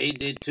 they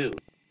did too.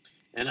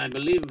 And I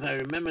believe, if I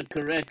remember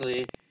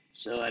correctly,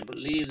 so I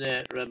believe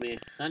that Rabbi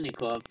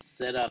Chanikov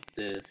set up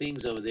the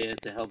things over there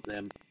to help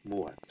them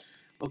more.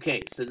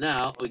 Okay, so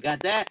now we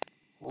got that.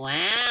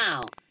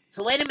 Wow.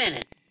 So wait a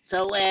minute.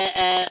 So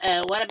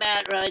what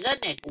about Rabbi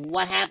Gutnick?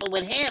 What happened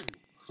with him?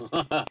 With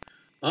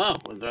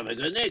Rabbi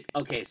Gutnick?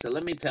 Okay, so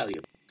let me tell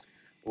you.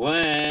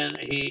 When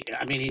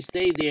he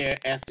stayed there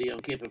after Yom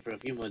Kippur for a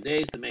few more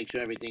days to make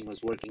sure everything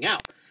was working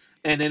out.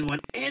 And then what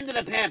ended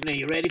up happening,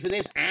 you ready for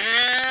this?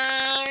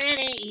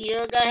 Ready.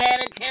 You go ahead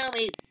and tell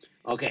me.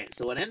 Okay,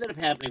 so what ended up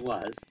happening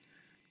was,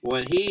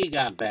 when he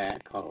got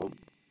back home,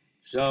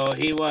 so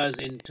he was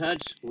in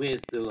touch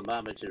with the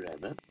Lubavitcher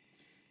Rebbe,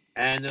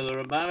 and the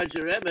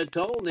Lubavitcher Rebbe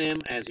told him,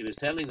 as he was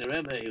telling the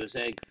Rebbe, he was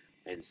saying,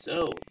 and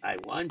so I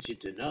want you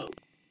to know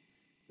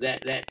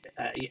that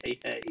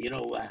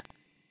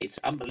it's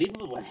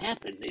unbelievable what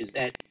happened, is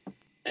that,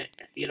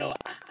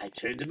 I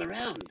turned him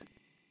around.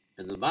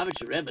 And the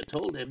Lubavitcher Rebbe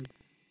told him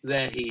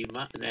that he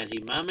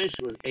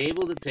mamish was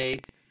able to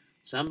take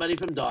somebody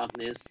from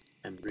darkness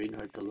and bring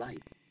her to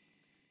light.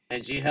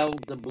 And she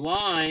helped the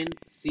blind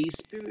see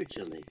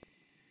spiritually.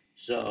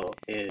 So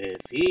if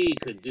he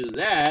could do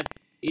that,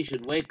 he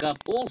should wake up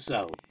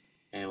also.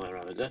 And when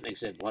Rabbi Gutnick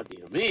said, what do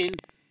you mean?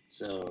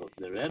 So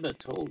the Rebbe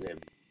told him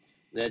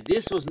that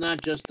this was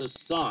not just a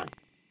sign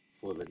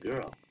for the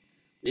girl.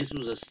 This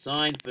was a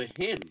sign for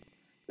him,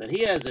 that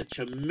he has a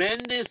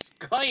tremendous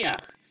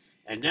koyach.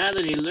 And now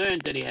that he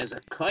learned that he has a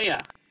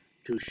koyach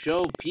to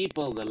show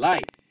people the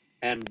light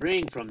and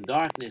bring from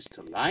darkness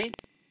to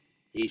light,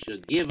 he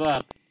should give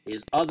up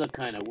his other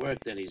kind of work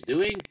that he's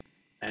doing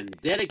and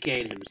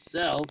dedicate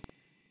himself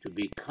to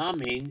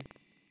becoming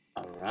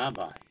a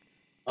rabbi,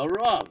 a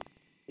rav.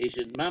 He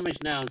should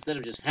mamish now, instead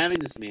of just having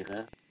the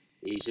smicha,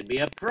 he should be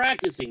a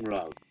practicing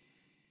rav.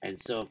 And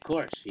so, of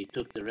course, he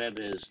took the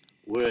Rebbe's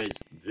words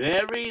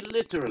very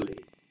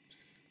literally.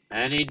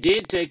 And he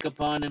did take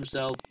upon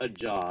himself a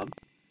job.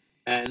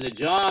 And the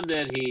job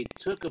that he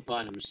took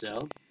upon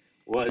himself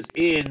was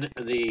in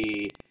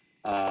the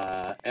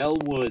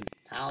Elwood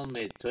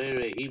Talmud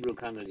Torah Hebrew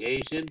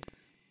congregation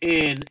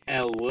in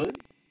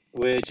Elwood,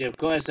 which, of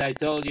course, I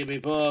told you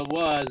before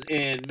was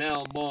in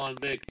Melbourne,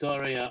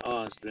 Victoria,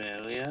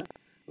 Australia.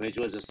 which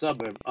was a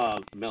suburb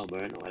of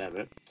Melbourne or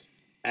whatever.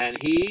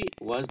 And he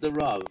was the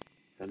Rav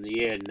from the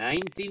year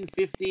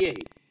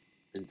 1958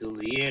 until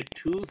the year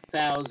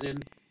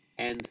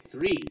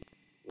 2003,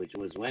 which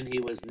was when he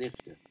was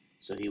Nifta.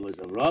 So he was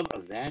a Rav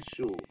of that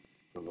shul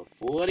for over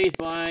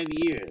 45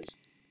 years,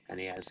 and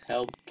he has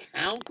helped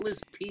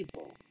countless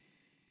people.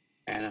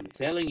 And I'm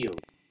telling you,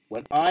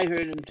 what I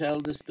heard him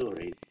tell the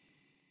story,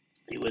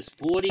 it was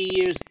 40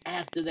 years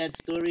after that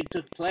story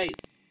took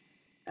place.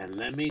 And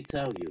let me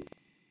tell you,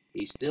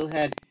 he still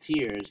had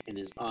tears in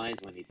his eyes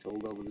when he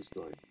told over the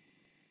story.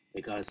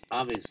 Because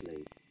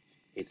obviously,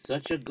 it's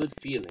such a good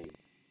feeling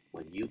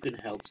when you can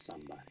help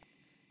somebody.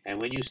 And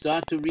when you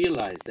start to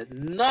realize that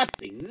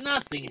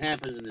nothing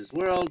happens in this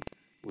world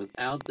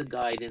without the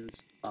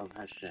guidance of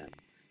Hashem.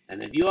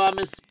 And if you are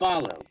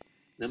mispalel,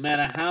 no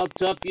matter how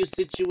tough your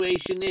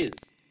situation is,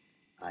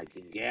 I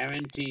can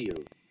guarantee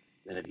you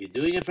that if you're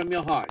doing it from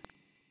your heart,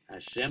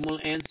 Hashem will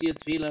answer your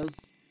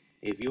tefillos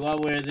if you are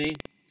worthy,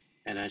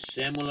 and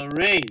Hashem will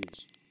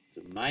arrange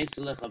through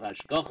Maiselech of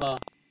Hashkocha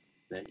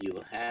that you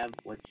will have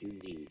what you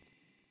need.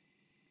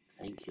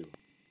 Thank you.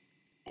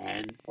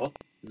 And,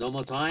 no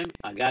more time.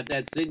 I got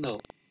that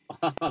signal.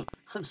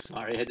 I'm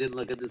sorry, I didn't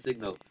look at the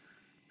signal.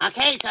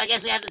 Okay, so I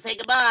guess we have to say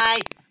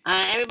goodbye.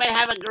 Everybody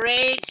have a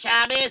great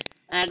Shabbos,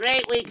 a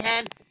great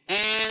weekend,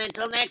 and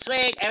until next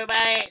week,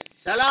 everybody,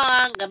 so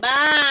long,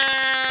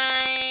 goodbye.